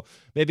 right? So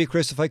maybe,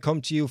 Chris, if I come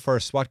to you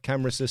first, what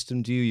camera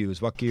system do you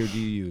use? What gear do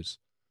you use?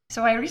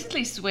 So I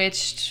recently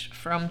switched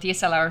from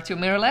DSLR to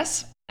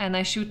mirrorless, and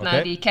I shoot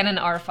now the Canon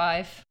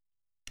R5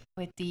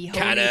 with the Holy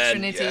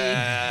Trinity.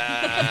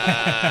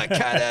 Yeah,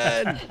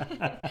 Canon!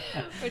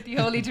 With the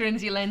Holy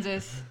Trinity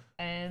lenses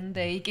and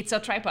a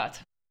Gitzo tripod.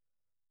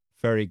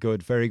 Very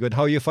good, very good.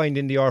 How are you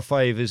finding the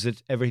R5? Is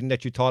it everything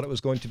that you thought it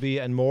was going to be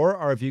and more?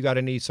 Or have you got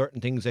any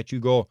certain things that you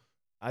go,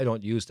 I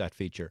don't use that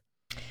feature?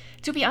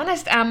 To be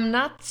honest, I'm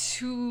not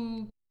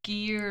too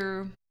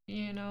gear,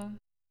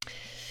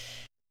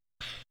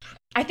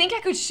 I think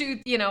I could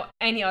shoot,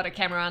 any other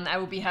camera and I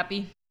would be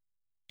happy.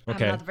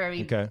 Okay. I'm not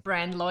very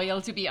brand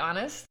loyal, to be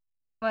honest.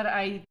 But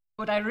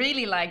what I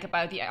really like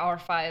about the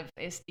R5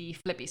 is the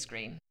flippy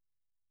screen.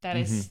 That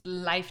is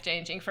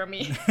life-changing for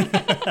me.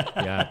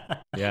 Yeah,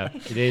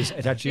 it is.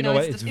 It actually,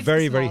 it's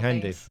very, very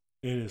handy. Things.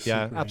 It is.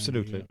 Yeah,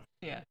 absolutely. Handy,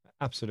 yeah.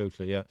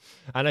 Absolutely, yeah.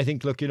 And I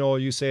think, look,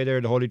 you say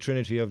there the Holy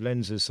Trinity of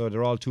lenses. So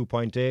they're all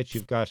 2.8.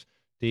 You've got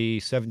the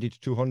 70 to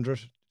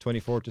 200,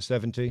 24 to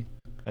 70,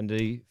 and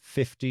the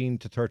 15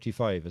 to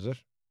 35, is it?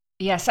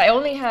 Yes, I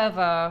only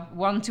have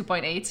one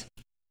 2.8.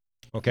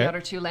 Okay. The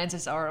other two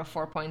lenses are a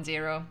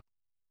 4.0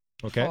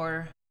 Okay.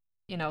 for,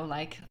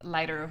 like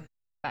lighter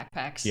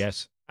backpacks.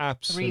 Yes,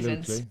 absolutely.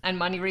 Reasons and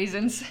money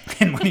reasons.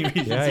 And money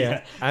reasons.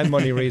 Yeah. And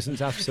money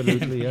reasons,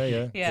 absolutely.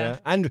 Yeah. Yeah.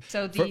 And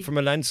So from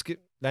a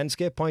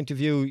landscape point of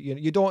view,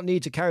 you don't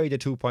need to carry the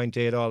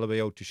 2.8 all the way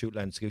out to shoot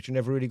landscapes. You're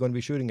never really going to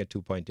be shooting at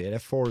 2.8.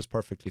 F4 is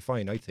perfectly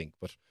fine, I think,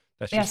 but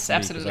that's just yes, me, 'cause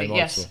absolutely. I'm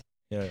Yes. also,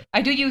 yeah.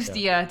 I do use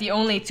the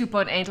only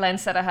 2.8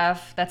 lens that I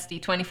have. That's the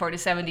 24 to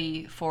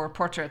 70 for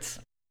portraits.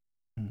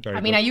 Very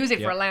I mean, good. I use it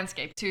Yeah. for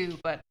landscape too,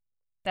 but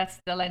that's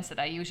the lens that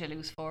I usually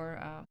use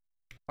for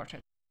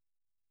portrait.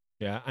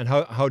 Yeah, and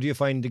how do you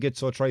find the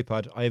Gitzo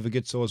tripod? I have a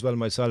Gitzo as well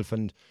myself,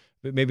 and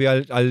maybe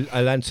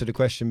I'll answer the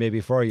question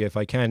maybe for you if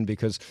I can,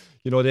 because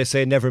they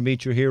say never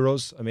meet your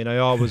heroes. I mean, I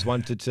always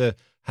wanted to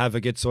have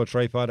a Gitzo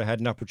tripod. I had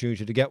an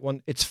opportunity to get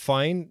one. It's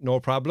fine, no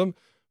problem,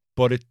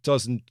 but it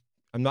doesn't.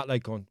 I'm not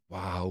like going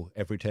wow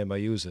every time I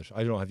use it.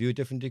 I don't know. Have you a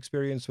different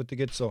experience with the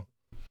Gitzo?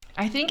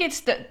 I think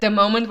it's the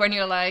moment when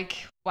you're like,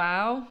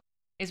 wow,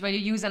 is when you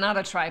use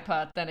another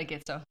tripod than a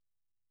Gitzo.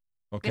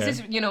 Okay. This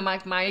is,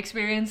 my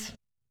experience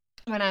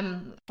when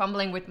I'm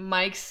fumbling with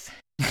Mike's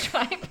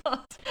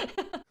tripod.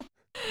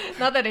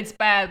 Not that it's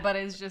bad, but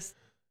it's just,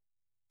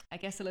 I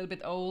guess, a little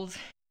bit old.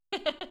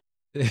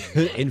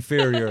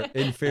 inferior. How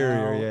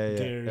Yeah.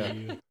 dare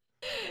you.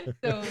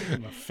 So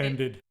I'm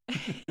offended.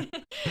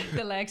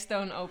 the legs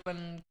don't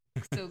open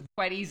so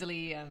quite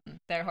easily, and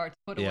they're hard to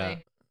put Yeah.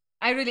 away.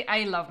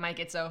 I love my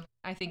Gitzo.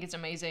 I think it's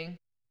amazing.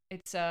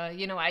 It's I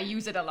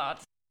use it a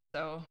lot,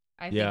 so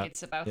I Yeah. think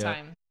it's about Yeah.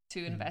 time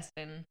to invest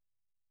in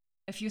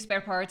a few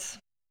spare parts.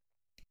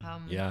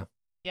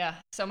 Yeah,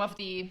 some of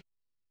the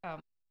how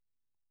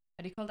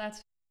do you call that?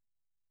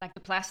 Like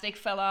the plastic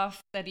fell off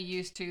that you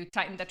used to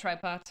tighten the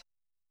tripod.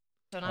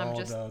 So now I'm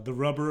just the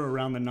rubber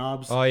around the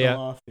knobs Oh, yeah.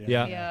 fell off.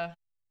 Yeah.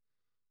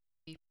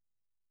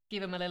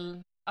 Give him a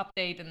little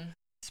update and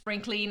spring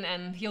clean,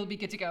 and he'll be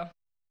good to go.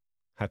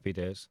 Happy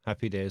days.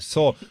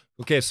 So,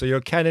 okay, so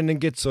you're Canon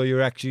and Gitzo,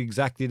 you're actually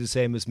exactly the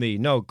same as me.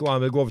 No, go on,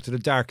 we'll go over to the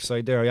dark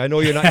side there. I know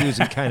you're not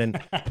using Canon.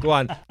 Go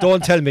on,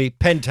 don't tell me.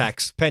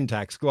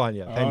 Pentax. Go on,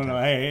 yeah. Oh no,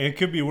 hey, it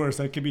could be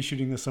worse. I could be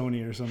shooting the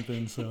Sony or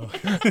something. So,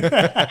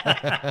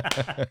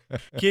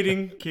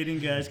 kidding,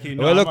 guys. Kidding.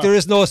 No, Well, look, there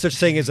is no such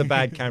thing as a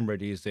bad camera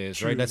these days,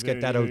 True, right? Let's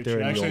get that very out there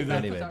true. in the Actually,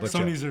 open anyway. But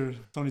Sony's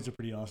are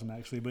pretty awesome,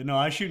 actually. But no,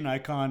 I shoot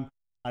Nikon.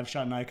 I've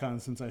shot Nikon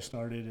since I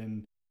started,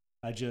 and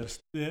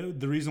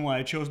the reason why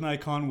I chose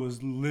Nikon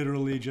was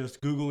literally just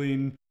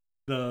Googling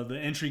the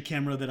entry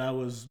camera that I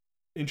was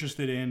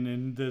interested in,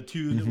 and the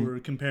two that were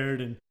compared,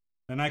 and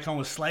the Nikon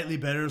was slightly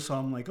better, so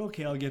I'm like,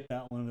 okay, I'll get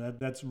that one.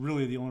 That's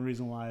really the only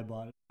reason why I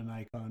bought a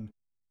Nikon.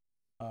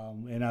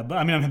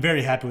 I'm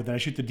very happy with that. I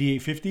shoot the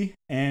D850,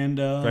 and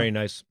very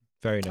nice.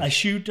 I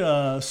shoot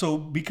so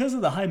because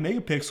of the high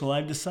megapixel,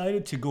 I've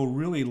decided to go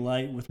really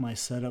light with my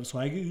setup. So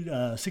I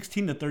do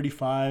 16 to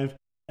 35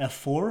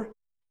 f4.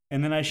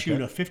 And then I shoot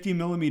a 50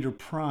 millimeter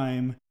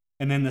prime,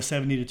 and then the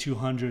 70 to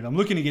 200. I'm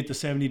looking to get the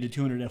 70 to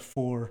 200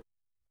 f4,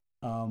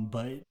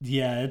 but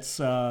yeah, it's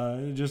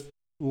just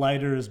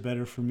lighter is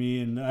better for me,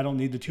 and I don't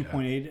need the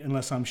 2.8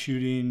 unless I'm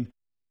shooting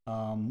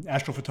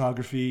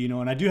astrophotography,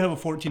 And I do have a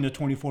 14 to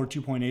 24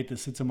 2.8 that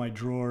sits in my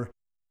drawer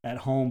at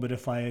home. But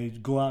if I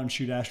go out and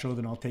shoot astro,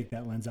 then I'll take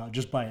that lens out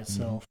just by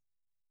itself.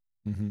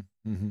 And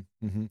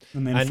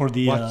then for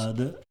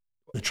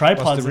the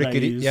tripods that I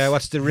use. Yeah,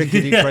 what's the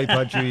rickety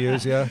tripod you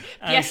use? Yeah.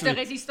 Pièce de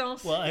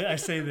résistance. Well, I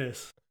say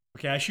this.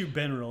 Okay, I shoot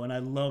Benro, and I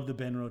love the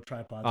Benro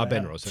tripods.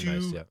 Benros are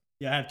nice, yeah.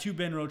 Yeah, I have two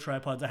Benro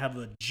tripods. I have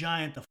the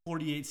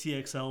 48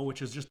 CXL,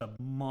 which is just a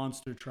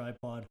monster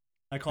tripod.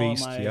 I call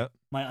it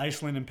my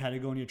Iceland and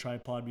Patagonia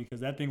tripod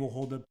because that thing will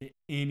hold up to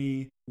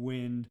any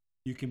wind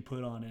you can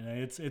put on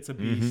it. It's a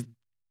beast.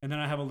 And then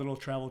I have a little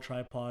travel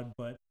tripod,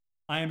 but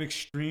I am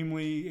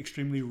extremely,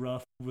 extremely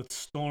rough with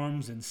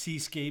storms and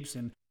seascapes,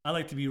 and I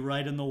like to be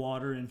right in the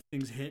water and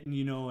things hitting,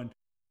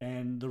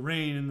 and the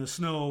rain and the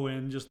snow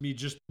and just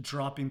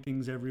dropping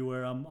things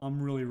everywhere.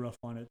 I'm really rough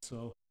on it.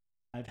 So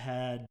I've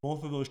had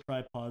both of those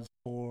tripods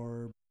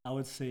for, I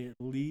would say, at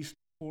least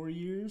 4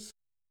 years.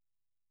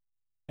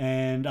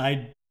 And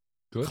I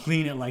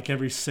clean it like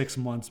every 6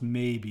 months,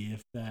 maybe,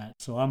 if that.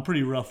 So I'm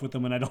pretty rough with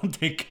them, and I don't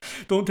take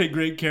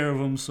great care of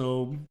them.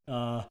 So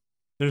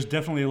there's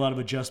definitely a lot of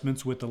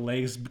adjustments with the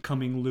legs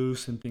becoming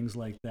loose and things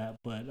like that.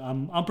 But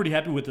I'm pretty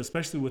happy with it,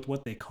 especially with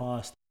what they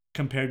cost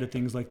compared to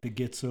things like the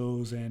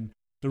Gitzos and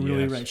the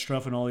Really Right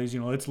Stuff and all these.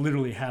 It's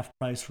literally half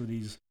price for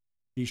these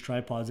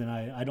tripods, and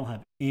I don't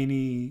have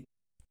any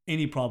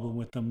problem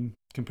with them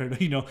compared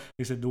to, like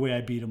I said, the way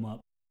I beat them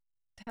up.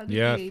 How do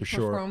they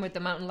perform with the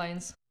mountain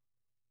lions?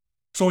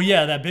 So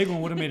yeah, that big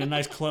one would have made a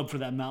nice club for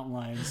that mountain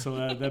lion. So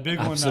that big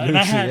one, and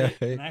I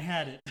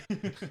had it.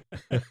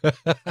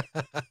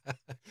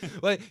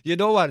 Well, you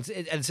know what?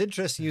 It's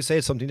interesting you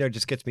say something there.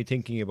 Just gets me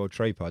thinking about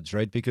tripods,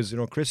 right? Because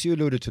Chris, you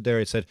alluded to there.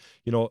 He said,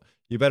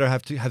 you better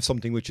have to have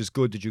something which is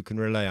good that you can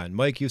rely on.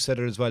 Mike, you said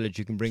it as well, that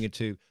you can bring it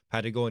to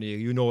Patagonia.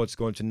 It's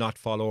going to not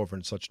fall over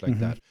and such like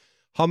that.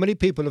 How many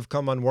people have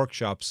come on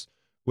workshops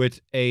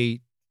with a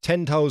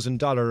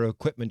 $10,000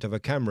 equipment of a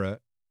camera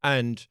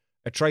and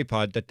a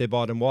tripod that they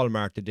bought in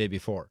Walmart the day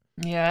before?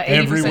 Yeah, 80%.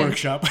 Every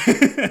workshop.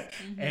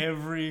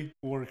 Every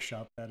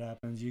workshop that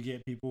happens, you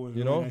get people with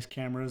really nice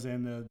cameras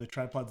and the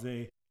tripods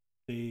they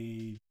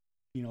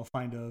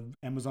find a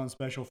Amazon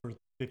special for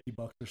 $50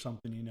 or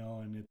something,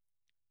 and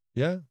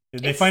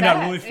they find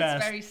out really fast.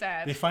 It's very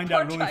sad. They find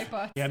out really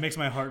fast. Yeah, it makes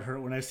my heart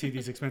hurt when I see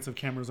these expensive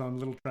cameras on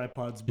little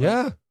tripods.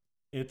 But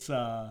it's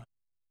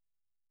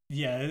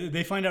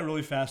they find out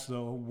really fast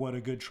though what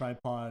a good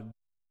tripod,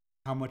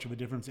 how much of a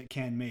difference it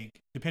can make,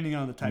 depending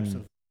on the types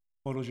of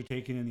photos you're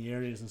taking in the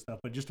areas and stuff.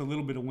 But just a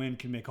little bit of wind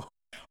can make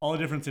all the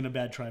difference in a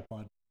bad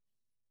tripod.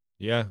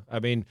 Yeah, I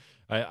mean,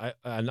 I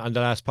on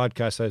the last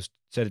podcast I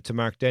said it to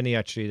Mark Denny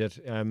actually that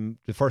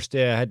the first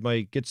day I had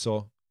my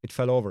Gitzo, it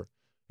fell over.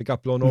 It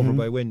got blown over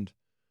by wind.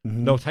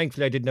 No,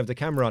 thankfully I didn't have the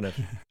camera on it,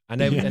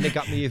 and then and it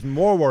got me even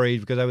more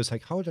worried because I was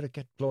like, how did it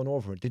get blown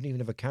over? It didn't even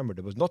have a camera.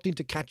 There was nothing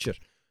to catch it.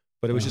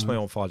 But it was just my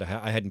own fault.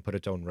 I hadn't put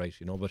it down right,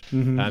 But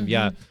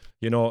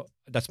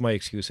that's my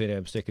excuse. Anyway,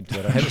 I'm sticking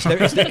to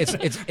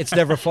it. It's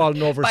never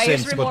fallen over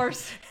Buyer's since.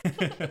 remorse.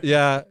 But,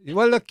 yeah.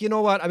 Well, look, you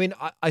know what? I mean,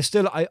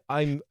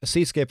 I'm a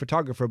seascape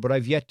photographer, but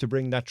I've yet to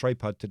bring that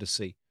tripod to the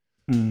sea.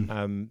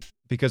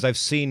 Because I've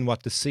seen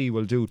what the sea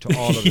will do to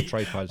all of the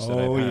tripods that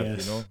I have.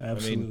 Yes,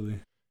 absolutely.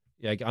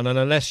 I mean, and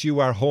unless you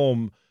are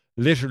home,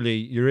 literally,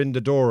 you're in the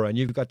door and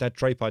you've got that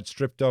tripod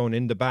stripped down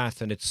in the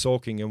bath and it's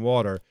soaking in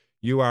water,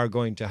 you are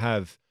going to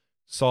have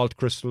salt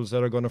crystals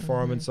that are going to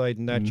form inside,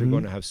 and that you're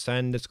going to have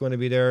sand that's going to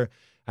be there,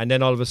 and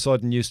then all of a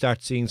sudden you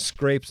start seeing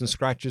scrapes and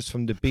scratches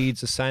from the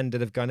beads of sand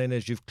that have gone in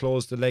as you've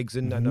closed the legs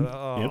in. And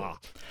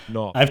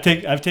no,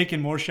 I've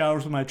taken more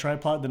showers with my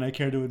tripod than I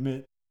care to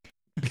admit.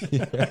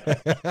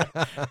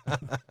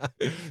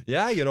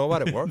 Yeah, you know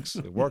what? It works.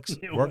 It works.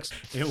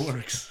 It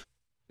works.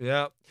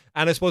 Yeah,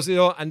 and I suppose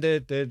and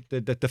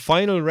the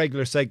final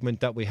regular segment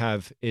that we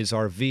have is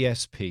our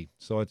VSP.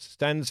 So it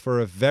stands for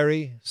a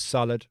very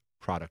solid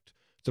product.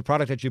 It's a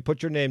product that you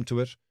put your name to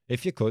it,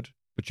 if you could,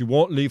 but you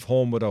won't leave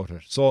home without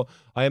it. So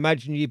I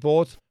imagine you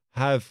both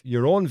have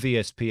your own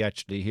VSP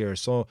actually here.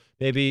 So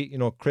maybe,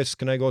 Chris,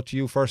 can I go to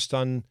you first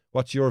on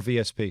what's your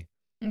VSP?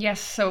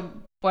 Yes, so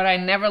what I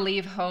never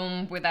leave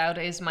home without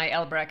is my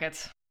L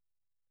bracket.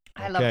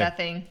 I love that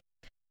thing.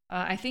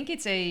 I think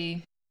it's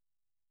a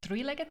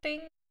 3-legged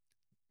thing.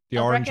 The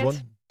orange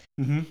bracket.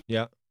 one?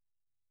 Yeah.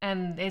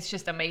 And it's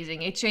just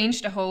amazing. It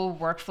changed the whole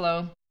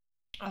workflow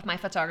of my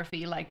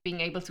photography, like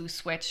being able to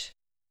switch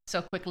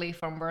so quickly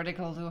from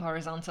vertical to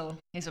horizontal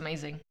is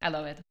amazing. I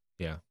love it.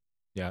 Yeah.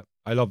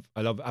 I love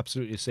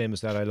absolutely the same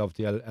as that. I love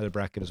the L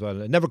bracket as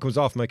well. It never comes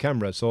off my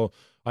camera, so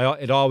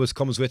it always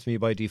comes with me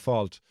by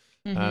default.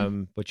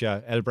 But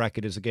yeah, L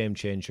bracket is a game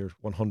changer,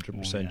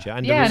 100%.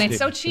 Yeah, and it's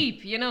so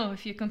cheap,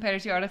 if you compare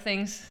it to other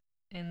things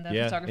in the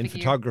photography. In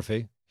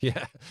photography.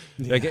 Yeah.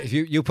 Like if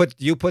you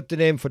put the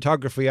name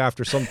photography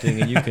after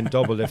something and you can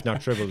double if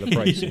not triple the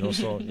price,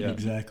 So yeah.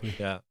 Exactly.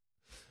 Yeah.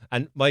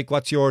 And Mike,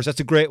 what's yours?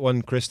 That's a great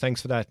one, Chris.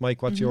 Thanks for that.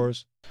 Mike, what's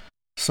yours?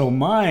 So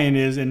mine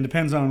is, and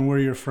depends on where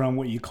you're from,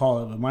 what you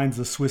call it, but mine's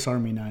the Swiss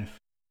Army knife.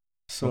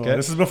 So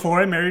this is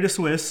before I married a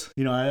Swiss.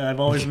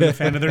 I've always been a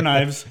fan of their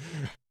knives.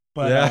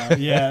 But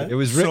it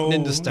was written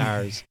in the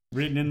stars.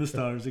 Written in the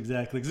stars,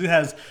 exactly. Because it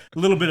has a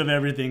little bit of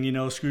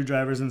everything,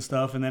 screwdrivers and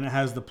stuff, and then it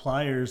has the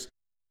pliers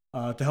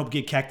to help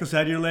get cactus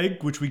out of your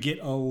leg, which we get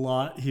a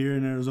lot here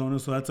in Arizona.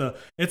 So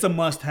it's a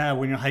must-have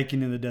when you're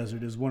hiking in the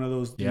desert. Is one of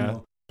those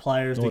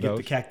pliers to get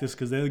the cactus,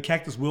 because the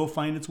cactus will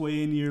find its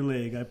way into your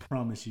leg. I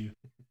promise you.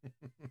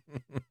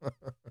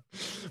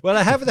 Well,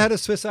 I haven't had a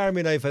Swiss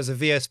Army knife as a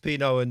VSP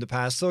now in the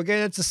past, so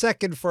again, it's a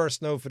second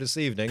first now for this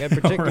evening, and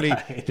particularly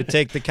to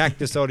take the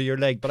cactus out of your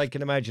leg. But I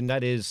can imagine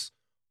that is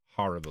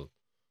horrible.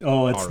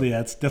 Oh,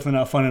 it's definitely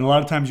not fun. And a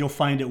lot of times you'll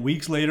find it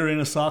weeks later in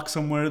a sock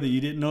somewhere that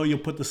you didn't know. You'll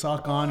put the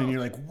sock on and you're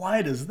like,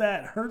 why does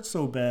that hurt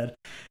so bad?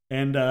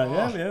 And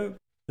the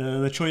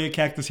Cholla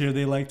cactus here,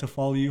 they like to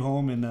follow you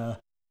home and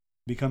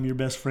become your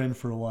best friend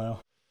for a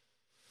while.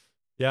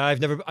 Yeah,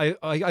 I've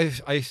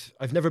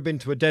never been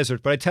to a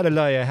desert, but I tell a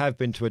lie, I have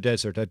been to a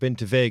desert. I've been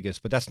to Vegas,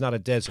 but that's not a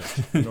desert.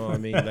 You know what I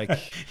mean? Like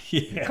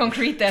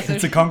concrete desert.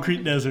 It's a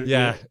concrete desert.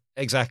 Yeah,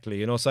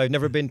 exactly. So I've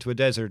never been to a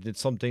desert.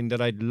 It's something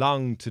that I'd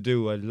long to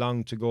do. I'd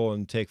long to go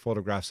and take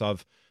photographs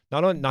of.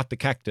 Not the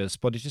cactus,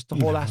 but it's just the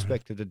whole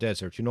aspect of the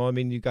desert.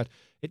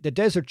 The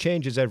desert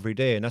changes every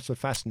day, and that's what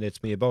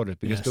fascinates me about it,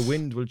 because the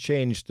wind will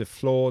change the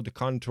flow, the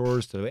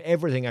contours,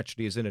 everything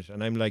actually is in it.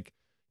 And I'm like,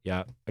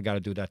 yeah, I got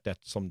to do that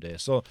someday.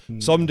 So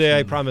someday,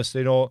 I promise,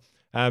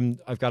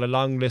 I've got a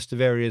long list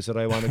of areas that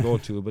I want to go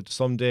to, but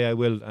someday I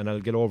will, and I'll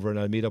get over and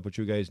I'll meet up with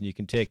you guys, and you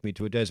can take me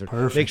to a desert.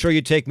 Perfect. Make sure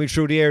you take me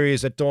through the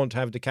areas that don't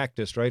have the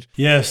cactus, right?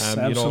 Yes,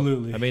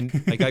 absolutely. I mean,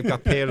 like I've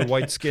got pale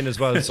white skin as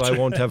well, so I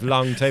won't have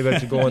long time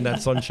out to go in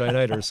that sunshine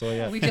either. So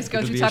yeah, we just go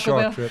it'll to be Taco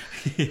a Bell. short trip.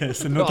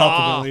 Yes, and no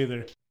Taco Bell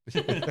either.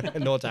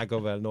 No Taco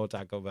Bell, no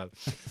Taco Bell.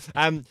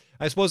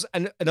 I suppose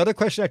another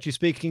question, actually,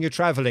 speaking of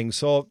traveling.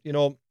 So,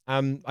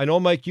 I know,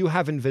 Mike, you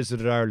haven't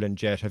visited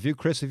Ireland yet. Have you,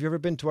 Chris? Have you ever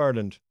been to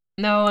Ireland?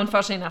 No,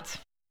 unfortunately not.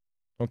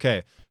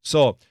 Okay.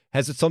 So,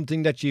 has it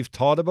something that you've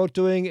thought about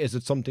doing? Is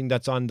it something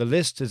that's on the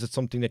list? Is it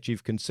something that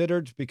you've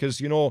considered?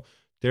 Because,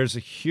 there's a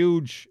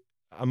huge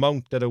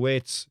amount that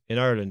awaits in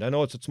Ireland. I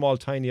know it's a small,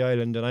 tiny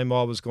island, and I'm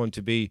always going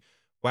to be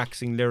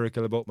waxing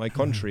lyrical about my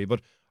country,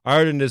 but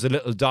Ireland is a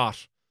little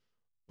dot.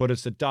 But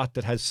it's a dot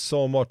that has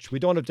so much. We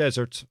don't have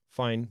deserts,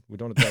 fine. We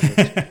don't have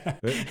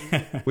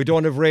deserts. We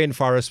don't have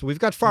rainforests. We've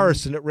got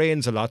forests and it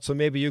rains a lot, so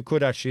maybe you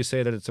could actually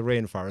say that it's a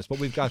rainforest, but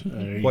we've got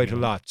quite a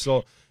lot.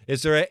 So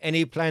is there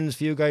any plans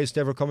for you guys to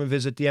ever come and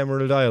visit the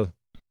Emerald Isle?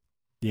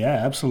 Yeah,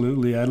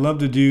 absolutely. I'd love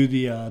to do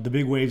the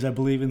big waves. I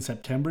believe in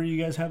September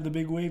you guys have the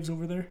big waves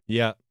over there.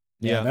 Yeah.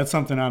 That's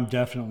something I'm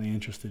definitely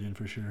interested in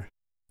for sure.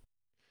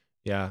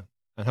 Yeah.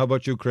 And how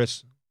about you,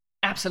 Chris?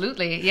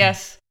 Absolutely,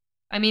 yes.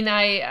 I mean,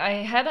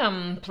 I had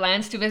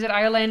plans to visit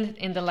Ireland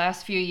in the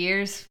last few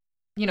years,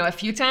 a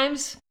few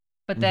times.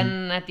 But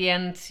then at the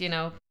end,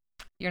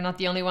 you're not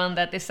the only one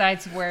that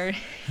decides where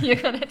you're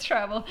going to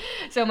travel.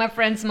 So my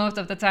friends, most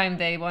of the time,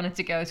 they wanted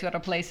to go to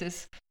other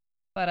places.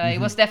 But it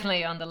was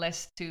definitely on the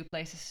list to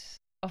places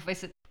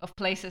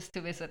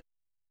to visit.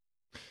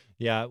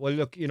 Yeah, well,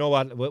 look, you know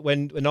what?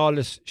 When all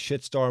this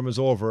shitstorm is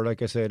over,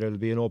 like I said, it'll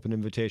be an open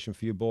invitation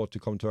for you both to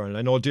come to Ireland.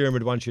 I know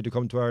Diarmuid wants you to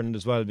come to Ireland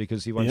as well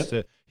because he wants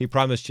to. He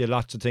promised you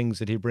lots of things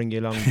that he'll bring you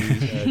along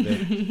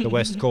the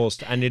west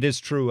coast, and it is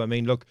true. I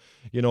mean, look,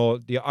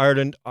 the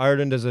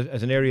Ireland as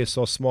an area is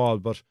so small,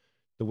 but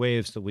the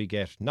waves that we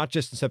get, not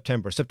just in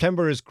September.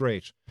 September is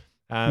great.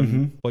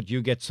 But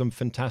you get some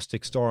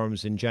fantastic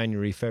storms in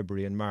January,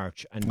 February, and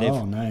March, and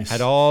they've had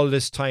all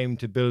this time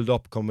to build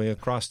up, coming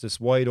across this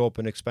wide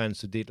open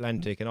expanse of the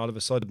Atlantic, and all of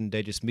a sudden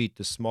they just meet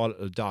this small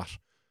little dot,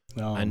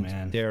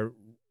 and they're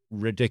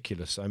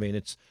ridiculous. I mean,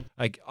 it's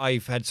like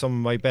I've had some of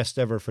my best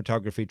ever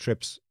photography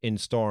trips in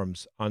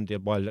storms on the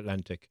wild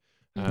Atlantic.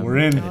 We're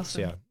in.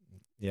 Awesome.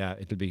 Yeah,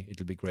 it'll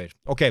be great.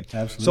 Okay,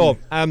 absolutely. So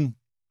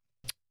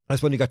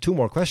that's when you got two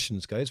more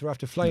questions, guys. We're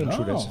after flying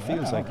through this. It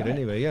feels like it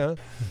anyway, yeah.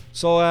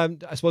 So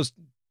I suppose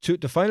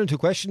the final two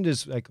questions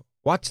is like,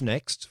 what's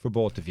next for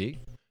both of you?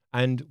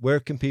 And where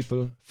can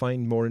people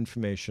find more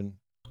information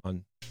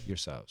on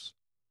yourselves?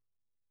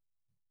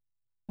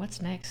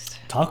 What's next?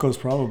 Tacos,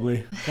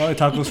 probably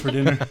tacos for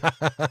dinner.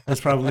 That's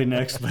probably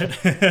next.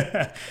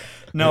 But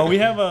no, we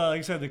have, like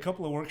I said, a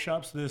couple of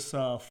workshops this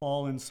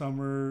fall and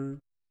summer.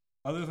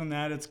 Other than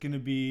that, it's going to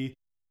be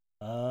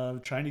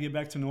trying to get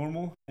back to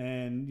normal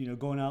and,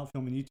 going out,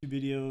 filming YouTube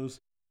videos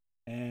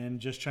and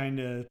just trying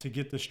to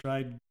get the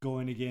stride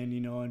going again,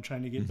 and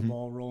trying to get the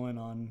ball rolling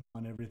on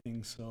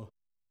everything. So,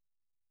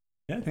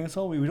 yeah, I think that's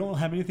all. We don't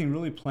have anything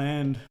really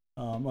planned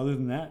other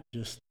than that.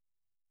 Just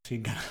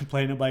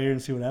playing it by ear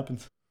and see what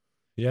happens.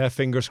 Yeah,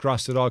 fingers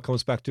crossed it all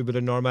comes back to a bit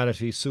of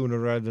normality sooner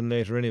rather than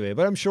later anyway.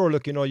 But I'm sure,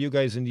 look, you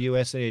guys in the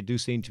USA do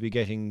seem to be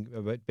getting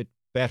a bit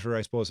better,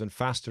 I suppose, and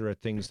faster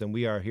at things than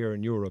we are here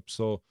in Europe.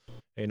 So,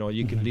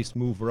 you can at least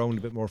move around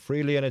a bit more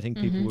freely, and I think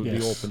people will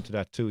be open to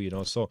that too,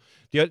 So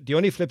the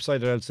only flip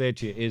side that I'll say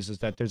to you is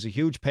that there's a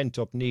huge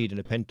pent-up need and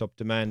a pent-up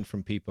demand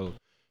from people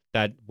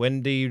that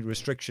when the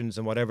restrictions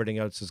and what everything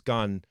else is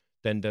gone,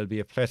 then there'll be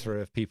a plethora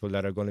of people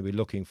that are going to be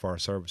looking for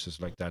services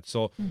like that.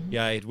 So,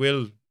 yeah, it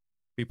will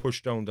be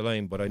pushed down the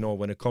line, but I know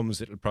when it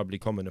comes, it'll probably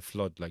come in a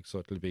flood, so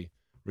it'll be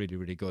really,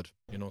 really good,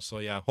 So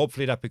yeah,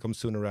 hopefully that becomes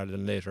sooner rather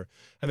than later.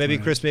 And maybe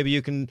Chris, maybe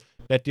you can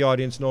let the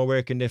audience know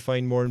where can they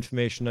find more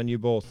information on you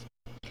both.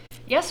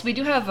 Yes, we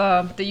do have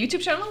the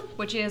YouTube channel,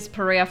 which is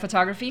Perea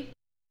Photography,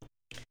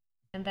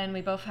 and then we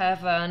both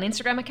have an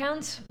Instagram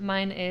account.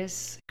 Mine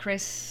is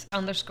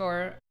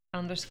Chris__Perea,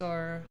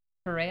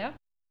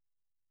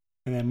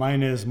 and then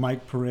mine is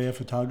Mike Perea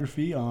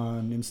Photography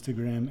on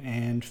Instagram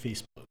and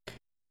Facebook.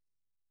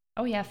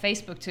 Oh yeah,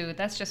 Facebook too.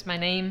 That's just my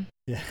name.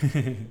 Yeah.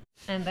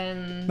 And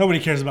then nobody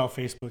cares about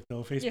Facebook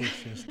though.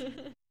 Facebook's just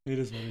it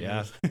is what it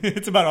is.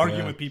 It's about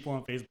arguing with people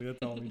on Facebook. That's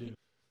all we do.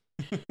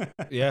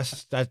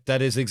 Yes,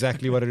 that is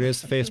exactly what it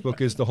is.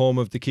 Facebook is the home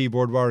of the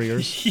keyboard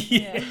warriors.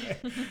 Yeah.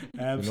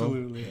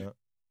 Absolutely.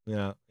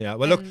 Yeah.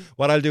 Well, look,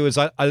 what I'll do is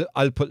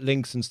I'll put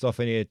links and stuff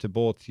in here to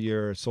both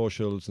your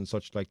socials and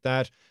such like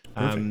that,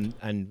 and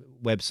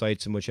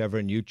websites and whichever,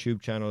 and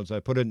YouTube channels. I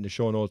put it in the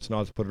show notes, and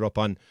I'll put it up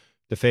on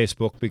the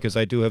Facebook, because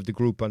I do have the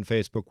group on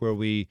Facebook where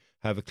we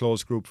have a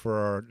closed group for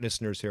our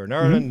listeners here in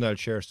Ireland, and I'll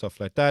share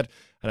stuff like that,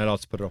 and I'll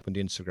also put it up on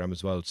the Instagram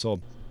as well.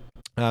 So,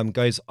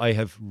 guys, I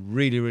have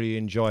really, really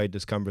enjoyed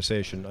this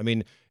conversation. I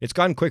mean, it's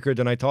gone quicker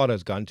than I thought it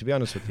was gone, to be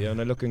honest with you, and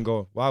I look and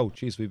go, wow,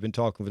 geez, we've been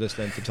talking for this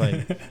length of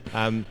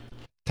time.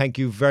 Thank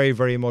you very,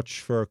 very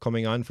much for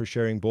coming on, for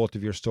sharing both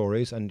of your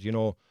stories, and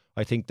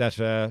I think that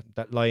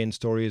that lion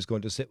story is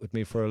going to sit with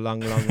me for a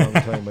long, long, long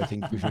time. I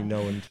think between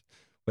now and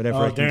whenever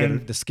I can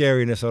get the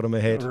scariness out of my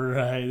head.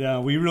 Right. Yeah,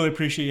 we really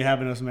appreciate you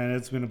having us, man.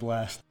 It's been a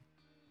blast.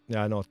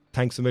 Yeah, no,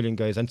 thanks a million,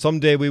 guys. And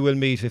someday we will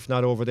meet, if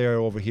not over there,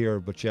 over here.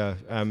 But yeah,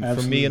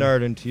 from me in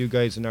Ireland to you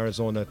guys in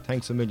Arizona,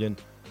 thanks a million.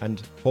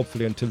 And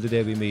hopefully until the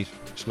day we meet,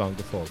 Shlong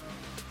the fall.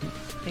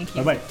 Thank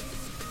you. Bye-bye.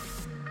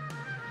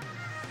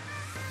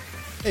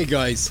 Hey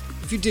guys,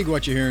 if you dig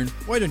what you're hearing,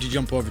 why don't you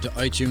jump over to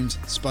iTunes,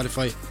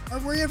 Spotify, or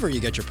wherever you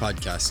get your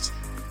podcasts.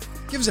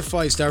 Give us a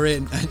 5-star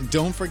rating and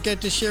don't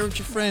forget to share with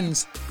your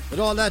friends. With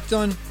all that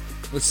done,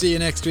 we'll see you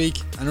next week.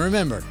 And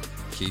remember,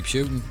 keep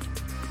shooting.